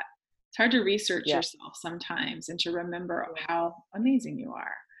do that. It's hard to research yourself sometimes and to remember how amazing you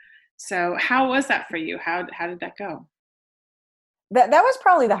are. So how was that for you? How did that go? that was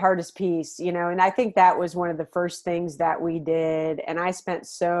probably the hardest piece, and I think that was one of the first things that we did. And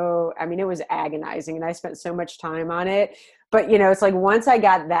it was agonizing, and I spent so much time on it. But, it's like once I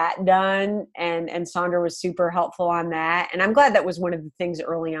got that done, and Sandra was super helpful on that. And I'm glad that was one of the things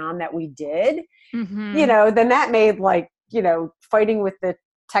early on that we did, then that made fighting with the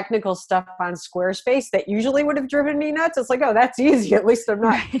technical stuff on Squarespace that usually would have driven me nuts. It's like, oh, that's easy. At least I'm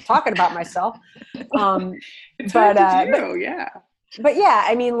not talking about myself. It's hard to do, yeah. But yeah,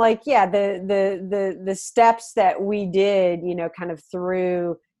 I mean, the steps that we did, kind of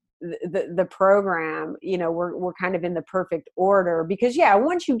through the program, we're kind of in the perfect order, because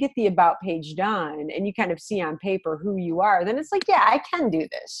once you get the about page done and you kind of see on paper who you are, then it's like, I can do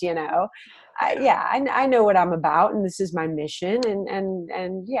this, I know what I'm about, and this is my mission, and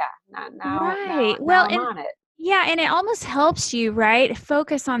now I'm on it. Yeah, and it almost helps you, right?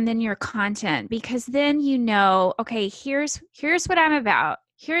 Focus on then your content, because then okay, here's what I'm about.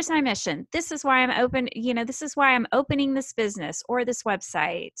 Here's my mission. This is why I'm open. This is why I'm opening this business or this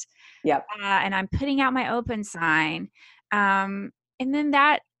website. Yep. And I'm putting out my open sign. And then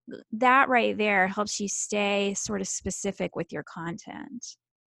that right there helps you stay sort of specific with your content.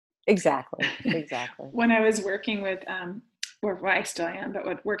 Exactly. When I was working with, I still am,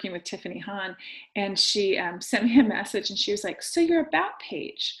 but working with Tiffany Hahn, and she sent me a message, and she was like, so your about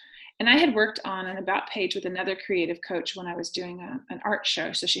page. And I had worked on an about page with another creative coach when I was doing an art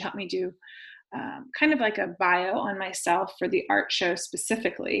show. So she helped me do kind of like a bio on myself for the art show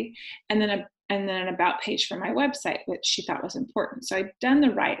specifically, and then an about page for my website, which she thought was important. So I'd done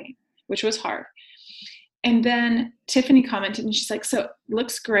the writing, which was hard. And then Tiffany commented, and she's like, so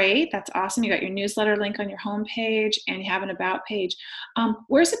looks great. That's awesome. You got your newsletter link on your homepage, and you have an about page.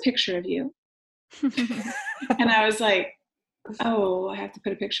 Where's a picture of you? And I was like, oh, I have to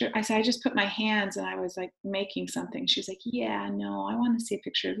put a picture. I said, I just put my hands and I was like making something. She was like, yeah, no, I want to see a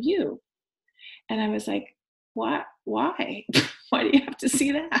picture of you. And I was like, what? Why? Why do you have to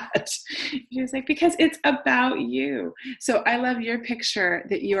see that? She was like, because it's about you. So I love your picture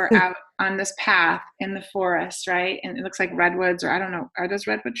that you are out on this path in the forest, right? And it looks like redwoods, or I don't know, are those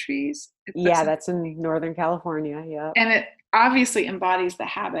redwood trees? That's in Northern California. Yeah. And it obviously embodies the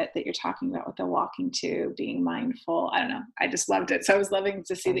habit that you're talking about with the walking to being mindful. I don't know. I just loved it. So I was loving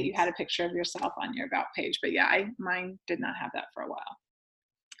to see that you had a picture of yourself on your about page. But yeah, mine did not have that for a while.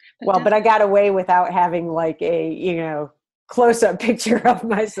 But I got away without having like a, close-up picture of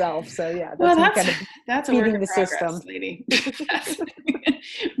myself. So yeah, that's a work in progress, system, lady.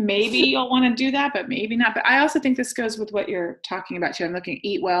 Maybe you'll want to do that, but maybe not. But I also think this goes with what you're talking about too. I'm looking at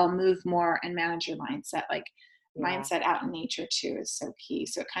eat well, move more, and manage your mindset. Mindset out in nature too is so key.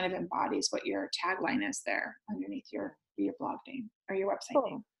 So it kind of embodies what your tagline is there underneath your blog name or your website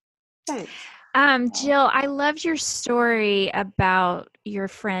name. Thanks. Jill, I loved your story about your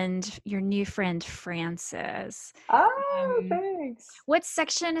new friend, Frances. Oh, thanks. What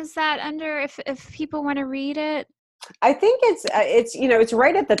section is that under if people want to read it? I think it's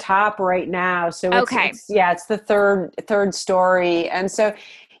right at the top right now. So it's the third story. And so,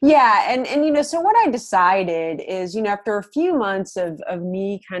 and so what I decided is, after a few months of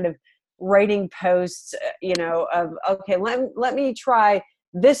me kind of writing posts, of, okay, let me try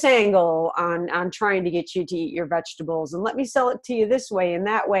this angle on trying to get you to eat your vegetables, and let me sell it to you this way and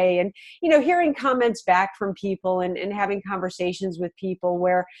that way. And, hearing comments back from people and having conversations with people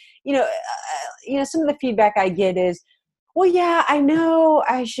where, some of the feedback I get is, well, yeah, I know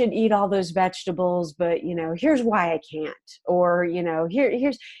I should eat all those vegetables, but, here's why I can't, or,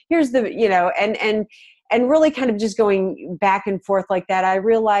 here's the, and really kind of just going back and forth like that. I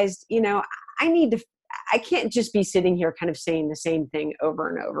realized, I can't just be sitting here kind of saying the same thing over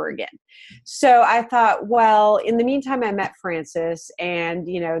and over again. So I thought, well, in the meantime, I met Frances, and,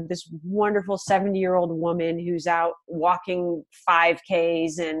 this wonderful 70-year-old woman who's out walking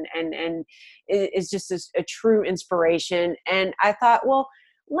 5Ks and is just a true inspiration. And I thought, well,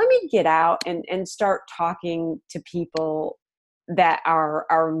 let me get out and start talking to people that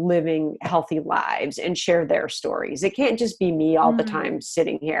are living healthy lives and share their stories. It can't just be me all the time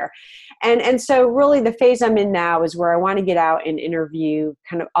sitting here. And so really the phase I'm in now is where I want to get out and interview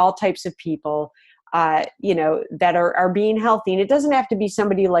kind of all types of people, that are being healthy. And it doesn't have to be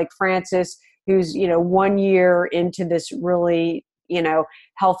somebody like Frances, who's, 1 year into this really,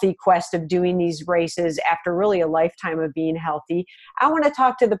 healthy quest of doing these races after really a lifetime of being healthy. I want to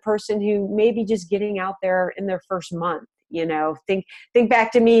talk to the person who may be just getting out there in their first month, Think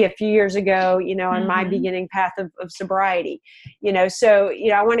back to me a few years ago, on my beginning path of sobriety, so,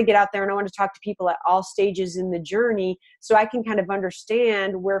 I want to get out there and I want to talk to people at all stages in the journey so I can kind of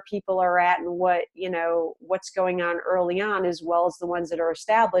understand where people are at and what's going on early on, as well as the ones that are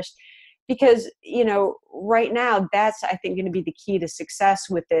established. Because, right now, that's, I think, going to be the key to success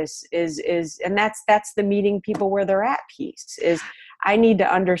with this and that's the meeting people where they're at piece is I need to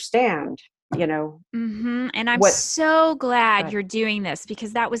understand, And I'm what. so glad you're doing this,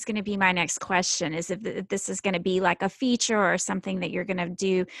 because that was going to be my next question, is if this is going to be like a feature or something that you're going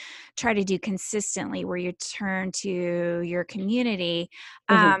to try to do consistently, where you turn to your community,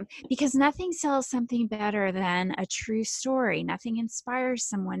 because nothing sells something better than a true story. Nothing inspires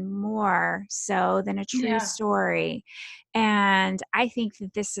someone more so than a true story. And I think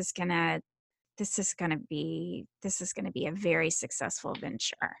that this is going to be a very successful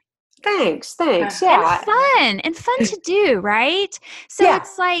venture. Thanks. Yeah. And fun to do, right? So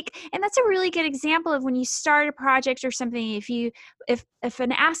it's like, and that's a really good example of when you start a project or something, if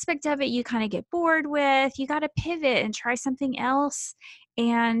an aspect of it you kind of get bored with, you got to pivot and try something else,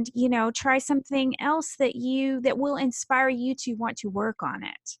 and try something else that will inspire you to want to work on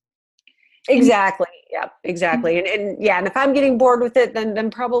it. Exactly. Yeah, exactly. And if I'm getting bored with it,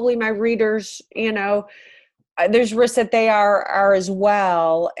 then probably my readers, there's risks that they are as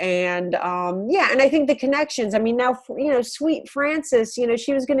well. And and I think the connections, I mean, now, sweet Frances,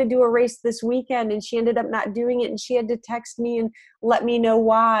 she was going to do a race this weekend and she ended up not doing it, and she had to text me and let me know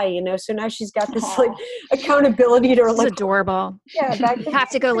why, so now she's got this like accountability to her. This is adorable. Yeah, have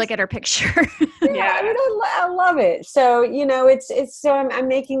to go look at her picture. Yeah, I mean, I love it. So, it's so I'm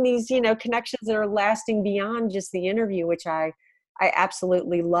making these, connections that are lasting beyond just the interview, which I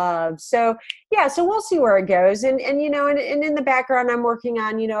absolutely love. So, so we'll see where it goes. And in the background, I'm working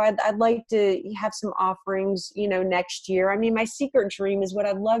on, I'd like to have some offerings, next year. I mean, my secret dream is what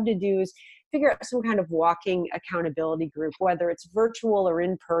I'd love to do is figure out some kind of walking accountability group, whether it's virtual or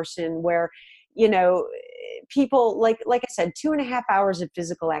in person, where, people, like I said, 2.5 hours of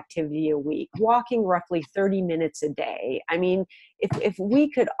physical activity a week, walking roughly 30 minutes a day. I mean, if we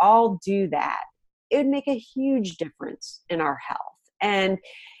could all do that, it would make a huge difference in our health. And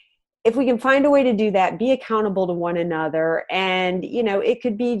if we can find a way to do that, be accountable to one another, and, it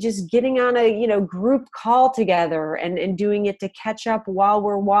could be just getting on a, group call together and doing it to catch up while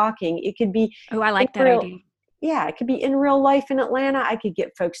we're walking. It could be, I like that idea. Yeah, it could be in real life in Atlanta. I could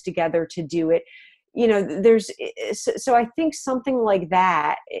get folks together to do it. So I think something like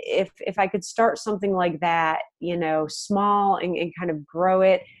that, if I could start something like that, small and kind of grow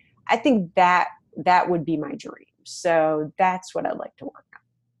it, I think that would be my dream. So that's what I'd like to work on.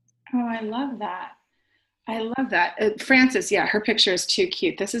 Oh, I love that. Frances, her picture is too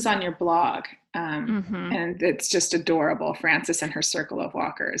cute. This is on your blog. And it's just adorable. Frances and her circle of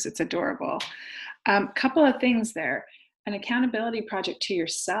walkers. It's adorable. Couple of things there. An accountability project to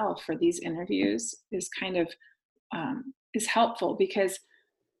yourself for these interviews is kind of is helpful, because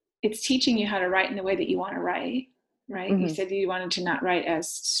it's teaching you how to write in the way that you want to write, right? You said you wanted to not write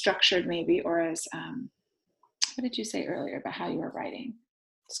as structured maybe, or as what did you say earlier about how you were writing?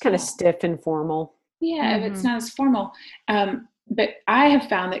 It's kind of stiff and formal. Yeah, if it's not as formal. But I have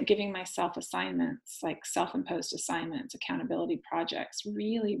found that giving myself assignments, like self-imposed assignments, accountability projects,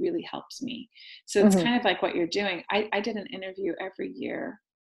 really, really helps me. So it's kind of like what you're doing. I did an interview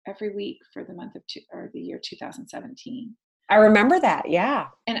every week for the month of the year 2017. I remember that, yeah.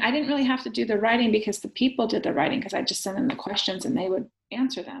 And I didn't really have to do the writing, because the people did the writing, because I just sent them the questions and they would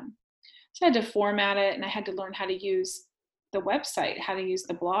answer them. So I had to format it, and I had to learn how to use the website, how to use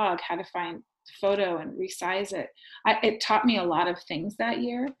the blog, how to find photo and resize it. It taught me a lot of things that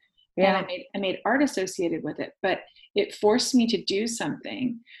year. And I made art associated with it, but it forced me to do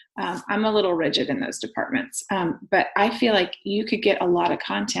something. I'm a little rigid in those departments, but I feel like you could get a lot of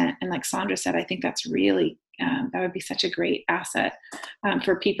content. And like Sandra said, I think that's really, that would be such a great asset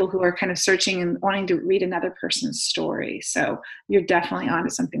for people who are kind of searching and wanting to read another person's story. So you're definitely onto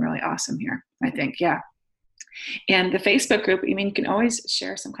something really awesome here, I think. Yeah. And the Facebook group, I mean, you can always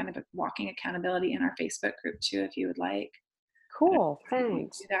share some kind of a walking accountability in our Facebook group too, if you would like. Cool.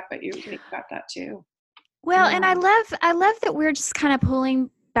 Thanks. Do that, but you think about that too. Well, and I love that we're just kind of pulling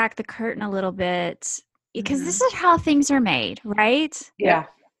back the curtain a little bit, because this is how things are made, right? Yeah.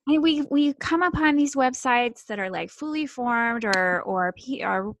 I mean, we come upon these websites that are like fully formed, or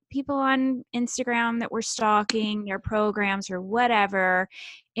people on Instagram that we're stalking, their programs or whatever,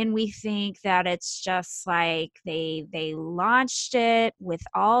 and we think that it's just like they launched it with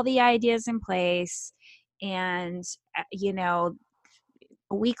all the ideas in place, and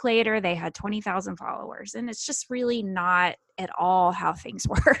a week later they had 20,000 followers. And it's just really not at all how things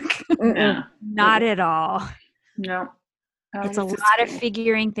work. No. Not at all. No. Oh, It's a this is lot of good.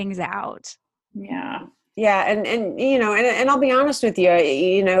 figuring things out. Yeah. Yeah. And, you know, and I'll be honest with you,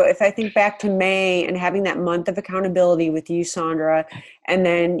 you know, if I think back to May and having that month of accountability with you, Sandra, and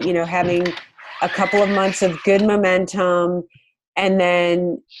then, you know, having a couple of months of good momentum and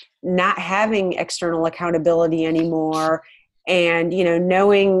then not having external accountability anymore. And, you know,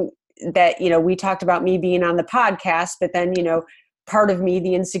 knowing that, you know, we talked about me being on the podcast, but then, you know, part of me,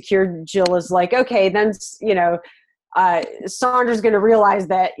 the insecure Jill, is like, okay, then, you know, Sandra's going to realize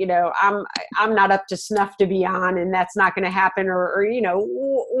that, you know, I'm not up to snuff to be on, and that's not going to happen, or you know,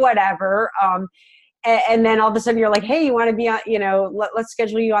 whatever. And then all of a sudden you're like, hey, you want to be on, you know, let's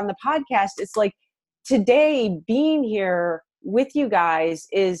schedule you on the podcast. It's like today being here with you guys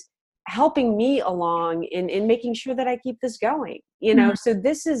is helping me along in making sure that I keep this going, you know. So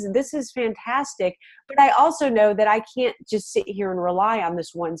this is fantastic, but I also know that I can't just sit here and rely on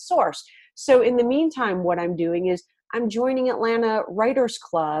this one source. So in the meantime, what I'm doing is I'm joining Atlanta Writers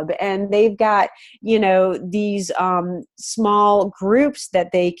Club, and they've got, you know, these small groups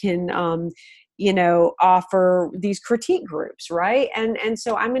that they can, you know, offer these critique groups, right? And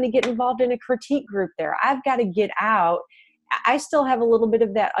so I'm going to get involved in a critique group there. I've got to get out. I still have a little bit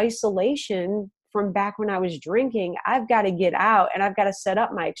of that isolation from back when I was drinking. I've got to get out, and I've got to set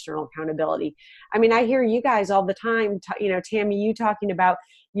up my external accountability. I mean, I hear you guys all the time, you know, Tammy, you talking about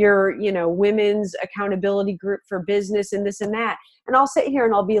your, you know, women's accountability group for business and this and that. And I'll sit here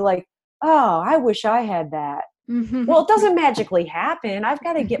and I'll be like, oh, I wish I had that. Well, it doesn't magically happen. I've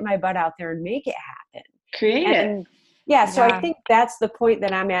got to get my butt out there and make it happen. Create And it. yeah, so I think that's the point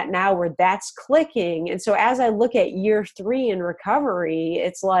that I'm at now, where that's clicking. And so as I look at year 3 in recovery,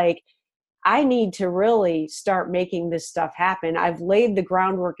 it's like, I need to really start making this stuff happen. I've laid the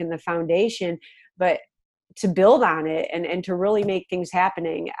groundwork and the foundation, but to build on it and to really make things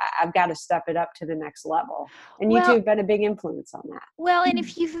happening, I've got to step it up to the next level. And you two have been a big influence on that. Well, and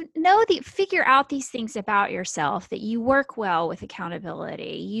if you figure out these things about yourself, that you work well with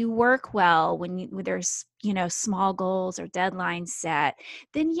accountability, you work well when there's, you know, small goals or deadlines set,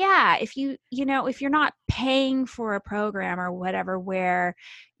 then yeah, if you know, if you're not paying for a program or whatever, where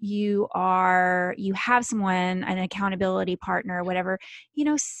you have someone, an accountability partner or whatever, you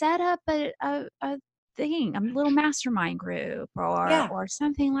know, set up a thing, a little mastermind group or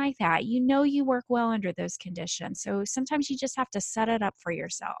something like that. You know, you work well under those conditions. So sometimes you just have to set it up for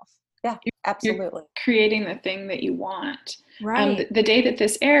yourself. Yeah, absolutely. You're creating the thing that you want. Right. The day that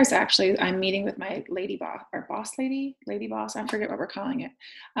this airs, actually, I'm meeting with my lady boss, lady boss, I forget what we're calling it,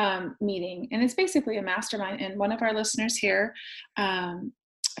 meeting. And it's basically a mastermind. And one of our listeners here,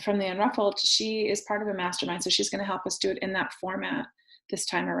 from the Unruffled, she is part of a mastermind. So she's going to help us do it in that format this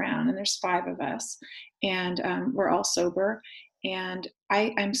time around. And there's 5 of us, and we're all sober. And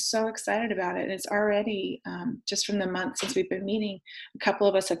I'm so excited about it. It's already, just from the month since we've been meeting, a couple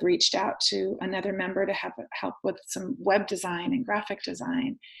of us have reached out to another member to have help with some web design and graphic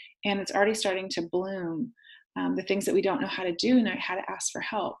design. And it's already starting to bloom, the things that we don't know how to do and how to ask for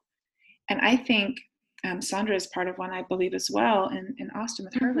help. And I think Sandra is part of one, I believe, as well, in Austin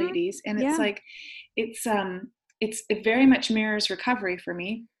with her ladies. And it's like, it very much mirrors recovery for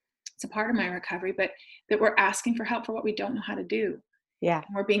me. It's a part of my recovery, but that we're asking for help for what we don't know how to do. Yeah.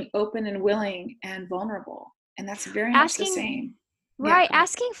 And we're being open and willing and vulnerable. And that's very much the same. Right.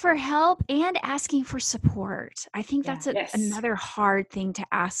 Asking for help and asking for support. I think that's another hard thing to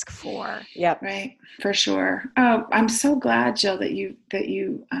ask for. Yep. Right. For sure. Oh, I'm so glad, Jill, that you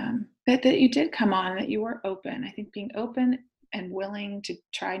did come on, that you were open. I think being open and willing to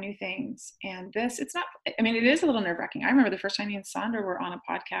try new things. And it is a little nerve-wracking. I remember the first time me and Sandra were on a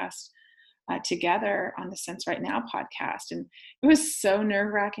podcast together on the Sense Right Now podcast. And it was so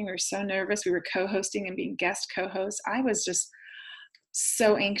nerve-wracking. We were so nervous. We were co-hosting and being guest co-hosts. I was just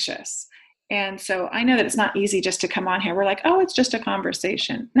so anxious. And so I know that it's not easy just to come on here. We're like, oh, it's just a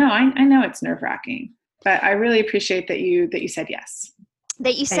conversation. No, I know it's nerve-wracking, but I really appreciate that you said yes.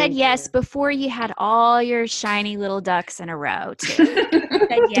 That you said yes before you had all your shiny little ducks in a row, too. Said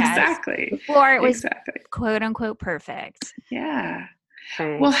yes exactly. Before it was quote unquote perfect. Yeah.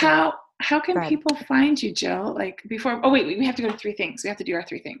 Thanks. Well, how can people find you, Jill? Like before, we have to go to 3 things. We have to do our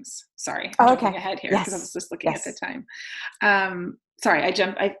 3 things. Sorry. I'm jumping ahead here because I was just looking at the time. Sorry, I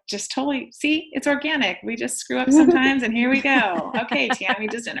just totally, see, it's organic. We just screw up sometimes and here we go. Okay, Tammy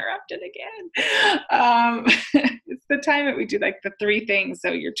just interrupted again. It's the time that we do like the 3 things. So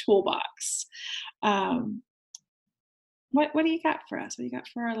your toolbox. what do you got for us? What do you got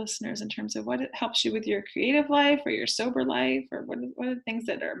for our listeners in terms of what it helps you with your creative life or your sober life, or what are the things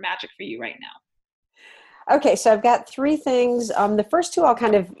that are magic for you right now? Okay, so I've got three things. The first two I'll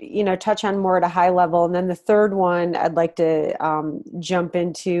kind of, touch on more at a high level. And then the third one I'd like to jump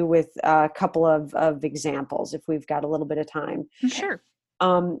into with a couple of examples if we've got a little bit of time. Okay. Sure.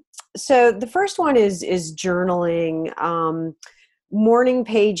 So the first one is journaling. Morning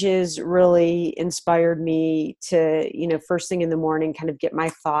pages really inspired me to, first thing in the morning, kind of get my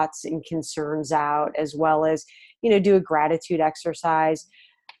thoughts and concerns out, as well as, do a gratitude exercise.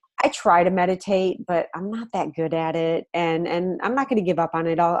 I try to meditate, but I'm not that good at it, and I'm not going to give up on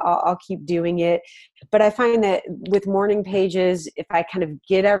it. I'll keep doing it. But I find that with morning pages, if I kind of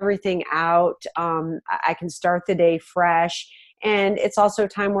get everything out, I can start the day fresh. And it's also a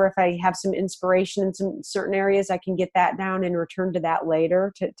time where if I have some inspiration in some certain areas, I can get that down and return to that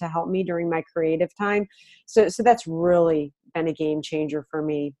later to help me during my creative time. So that's really been a game changer for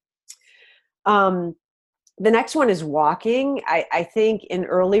me. The next one is walking. I think in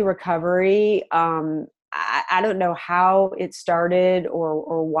early recovery, I don't know how it started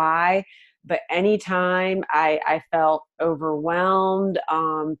or why, but anytime I felt overwhelmed,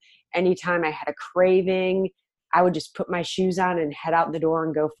 anytime I had a craving, I would just put my shoes on and head out the door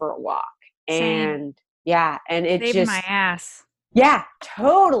and go for a walk. Same. And yeah, and it Saved just, my ass. yeah,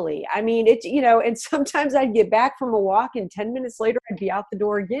 totally. I mean, it's, and sometimes I'd get back from a walk and 10 minutes later I'd be out the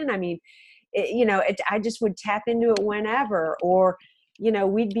door again. I mean, I just would tap into it whenever, or,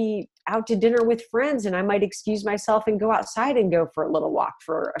 we'd be out to dinner with friends and I might excuse myself and go outside and go for a little walk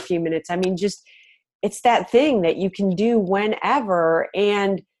for a few minutes. I mean, just, it's that thing that you can do whenever.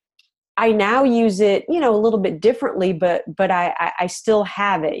 And I now use it, a little bit differently, but I still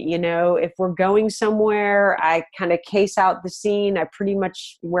have it. If we're going somewhere, I kind of case out the scene. I pretty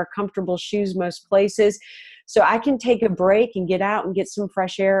much wear comfortable shoes most places. So I can take a break and get out and get some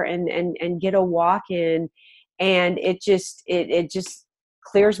fresh air and get a walk in. And it just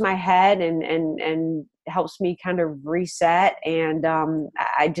clears my head and helps me kind of reset. And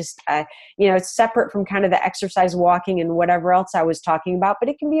it's separate from kind of the exercise, walking, and whatever else I was talking about, but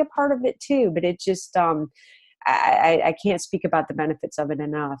it can be a part of it too. But it just, I can't speak about the benefits of it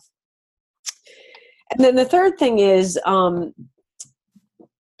enough. And then the third thing is,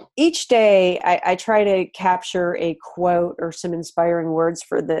 each day I try to capture a quote or some inspiring words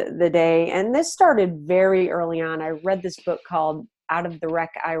for the day. And this started very early on. I read this book called Out of the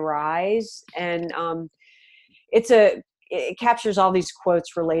Wreck I Rise. And it captures all these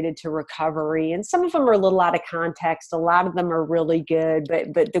quotes related to recovery. And some of them are a little out of context. A lot of them are really good,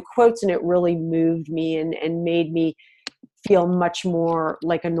 but the quotes in it really moved me and made me feel much more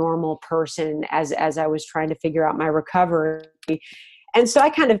like a normal person as I was trying to figure out my recovery. And so I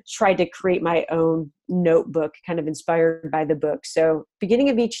kind of tried to create my own notebook, kind of inspired by the book. So beginning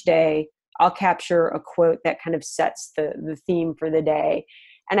of each day, I'll capture a quote that kind of sets the theme for the day.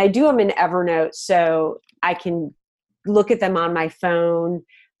 And I do them in Evernote so I can look at them on my phone.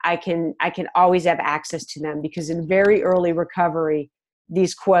 I can always have access to them, because in very early recovery,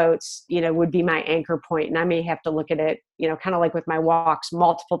 these quotes, would be my anchor point, and I may have to look at it, kind of like with my walks,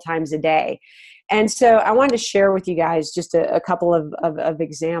 multiple times a day. And so I wanted to share with you guys just a couple of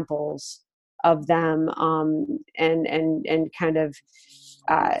examples of them, and kind of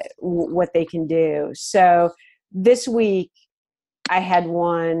what they can do. So this week I had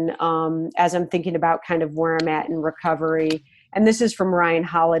one, as I'm thinking about kind of where I'm at in recovery. And this is from Ryan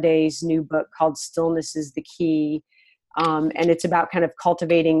Holiday's new book called Stillness is the Key. And it's about kind of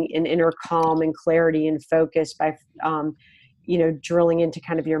cultivating an inner calm and clarity and focus by, drilling into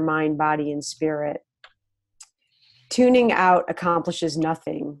kind of your mind, body, and spirit. Tuning out accomplishes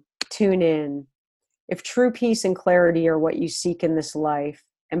nothing. Tune in. If true peace and clarity are what you seek in this life,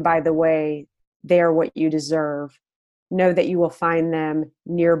 and by the way, they are what you deserve, know that you will find them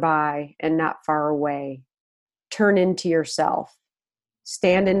nearby and not far away. Turn into yourself.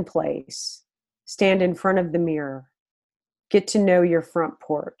 Stand in place. Stand in front of the mirror. Get to know your front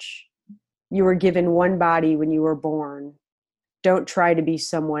porch. You were given one body when you were born. Don't try to be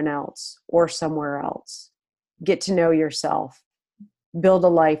someone else or somewhere else. Get to know yourself. Build a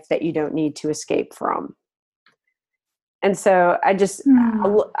life that you don't need to escape from. And so I just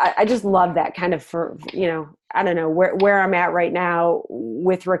love that kind of, for, I don't know where I'm at right now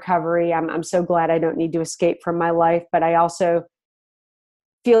with recovery. I'm so glad I don't need to escape from my life, but I also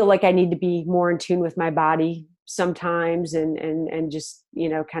feel like I need to be more in tune with my body sometimes, and just,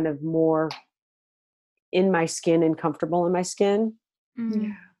 kind of more in my skin and comfortable in my skin.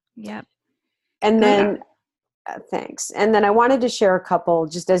 Mm. Yep. And then Thanks. And then I wanted to share a couple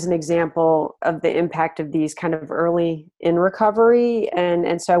just as an example of the impact of these kind of early in recovery.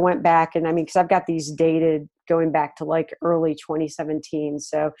 And so I went back and because I've got these dated going back to like early 2017.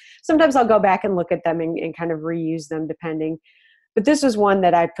 So sometimes I'll go back and look at them and kind of reuse them depending. But this was one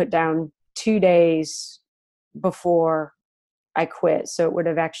that I put down 2 days before I quit. So it would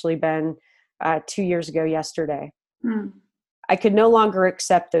have actually been 2 years ago yesterday. I could no longer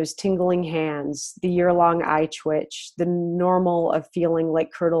accept those tingling hands, the year-long eye twitch, the normal of feeling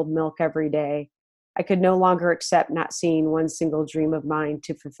like curdled milk every day. I could no longer accept not seeing one single dream of mine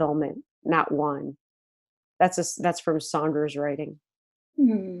to fulfillment, not one. That's from Sandra's writing.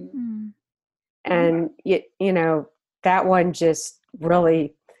 And that one just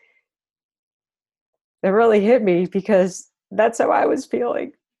really, it really hit me because that's how I was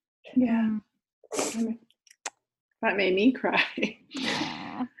feeling. Yeah. That made me cry. That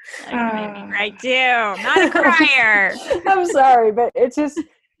made me cry too. I'm not a crier. I'm sorry, but it's just,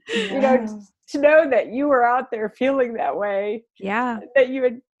 to know that you were out there feeling that way. Yeah. That you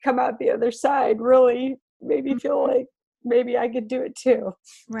had come out the other side really made me feel like maybe I could do it too.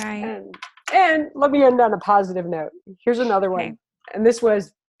 Right. And let me end on a positive note. Here's another one. And this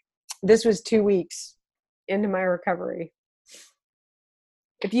was 2 weeks into my recovery.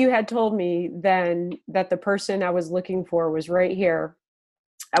 If you had told me then that the person I was looking for was right here,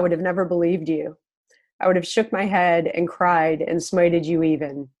 I would have never believed you. I would have shook my head and cried and smited you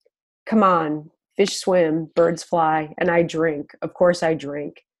even. Come on, fish swim, birds fly, and I drink. Of course I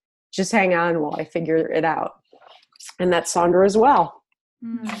drink. Just hang on while I figure it out. And that's Sandra as well.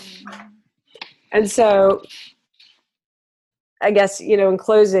 And so I guess, in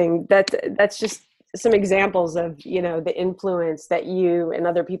closing, that's just some examples of, the influence that you and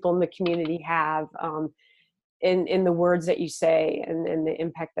other people in the community have in the words that you say and the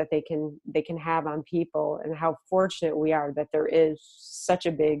impact that they can have on people, and how fortunate we are that there is such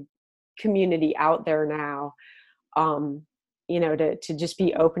a big community out there now, to just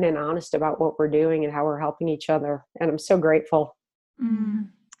be open and honest about what we're doing and how we're helping each other. And I'm so grateful.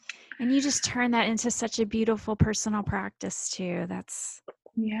 And you just turn that into such a beautiful personal practice too. That's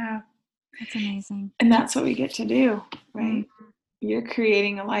amazing. And that's what we get to do, right? You're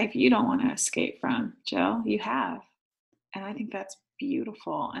creating a life you don't want to escape from, Jill. You have. And I think that's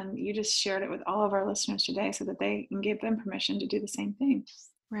beautiful. And you just shared it with all of our listeners today so that they can give them permission to do the same thing.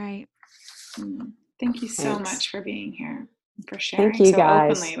 Right. Thank you so much for being here and for sharing Thank you, so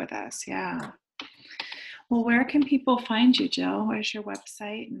guys. openly with us. Yeah. Well, where can people find you, Jill? Where's your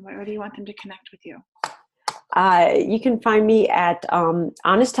website, and where do you want them to connect with you? You can find me at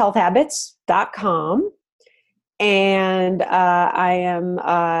honesthealthhabits.com. And I am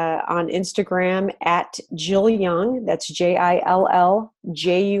on Instagram at Jill Jung. That's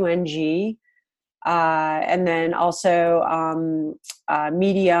JILLJUNG. And then also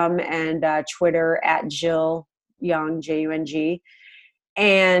Medium and Twitter at Jill Jung, JUNG.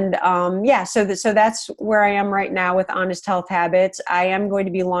 And so that's where I am right now with Honest Health Habits. I am going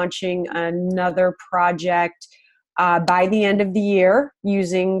to be launching another project by the end of the year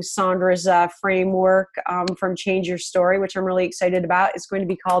using Sandra's framework from Change Your Story, which I'm really excited about. It's going to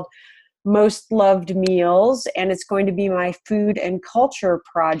be called Most Loved Meals, and it's going to be my food and culture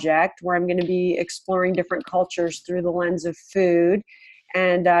project, where I'm going to be exploring different cultures through the lens of food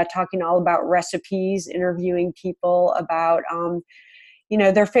and talking all about recipes, interviewing people about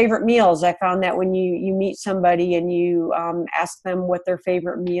their favorite meals. I found that when you meet somebody and you ask them what their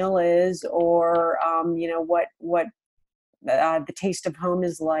favorite meal is, or what the taste of home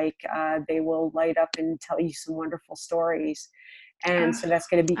is like, they will light up and tell you some wonderful stories. And so that's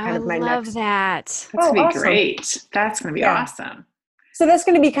going to be kind of my next. I love that. That's going to be awesome. great. That's going to be awesome. So that's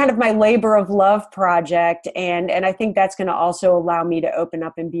going to be kind of my labor of love project. And I think that's going to also allow me to open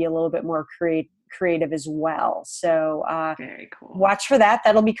up and be a little bit more creative as well. So very cool. Watch for that.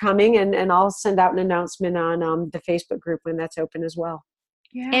 That'll be coming, and I'll send out an announcement on the Facebook group when that's open as well.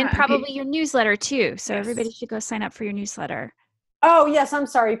 Yeah, and probably your newsletter too. So everybody should go sign up for your newsletter. Oh yes, I'm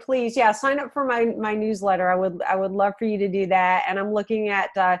sorry. Please, sign up for my newsletter. I would love for you to do that. And I'm looking at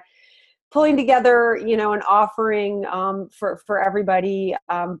pulling together, an offering for everybody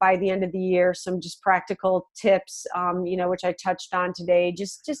by the end of the year. Some just practical tips, which I touched on today.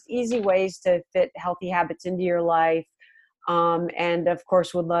 Just easy ways to fit healthy habits into your life. And of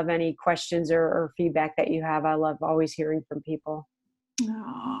course, would love any questions or feedback that you have. I love always hearing from people.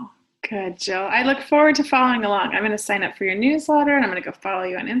 Oh, good, Jill. I look forward to following along. I'm going to sign up for your newsletter, and I'm going to go follow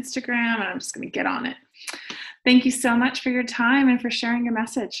you on Instagram, and I'm just going to get on it. Thank you so much for your time and for sharing your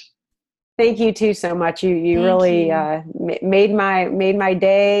message. Thank you too so much. You Thank really you. made my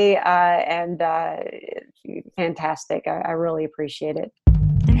day, and fantastic. I really appreciate it.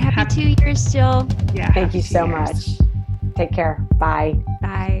 And happy 2 years, Jill. Yeah. Thank you happy 2 so years. much. Take care. Bye.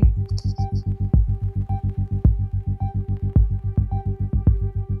 Bye.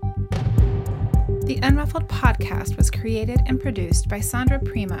 The Unruffled podcast was created and produced by Sandra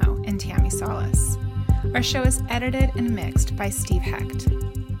Primo and Tammy Salas. Our show is edited and mixed by Steve Hecht.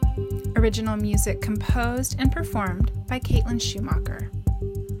 Original music composed and performed by Caitlin Schumacher.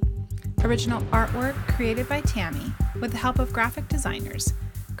 Original artwork created by Tammy with the help of graphic designers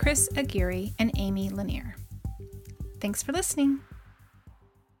Chris Aguirre and Amy Lanier. Thanks for listening.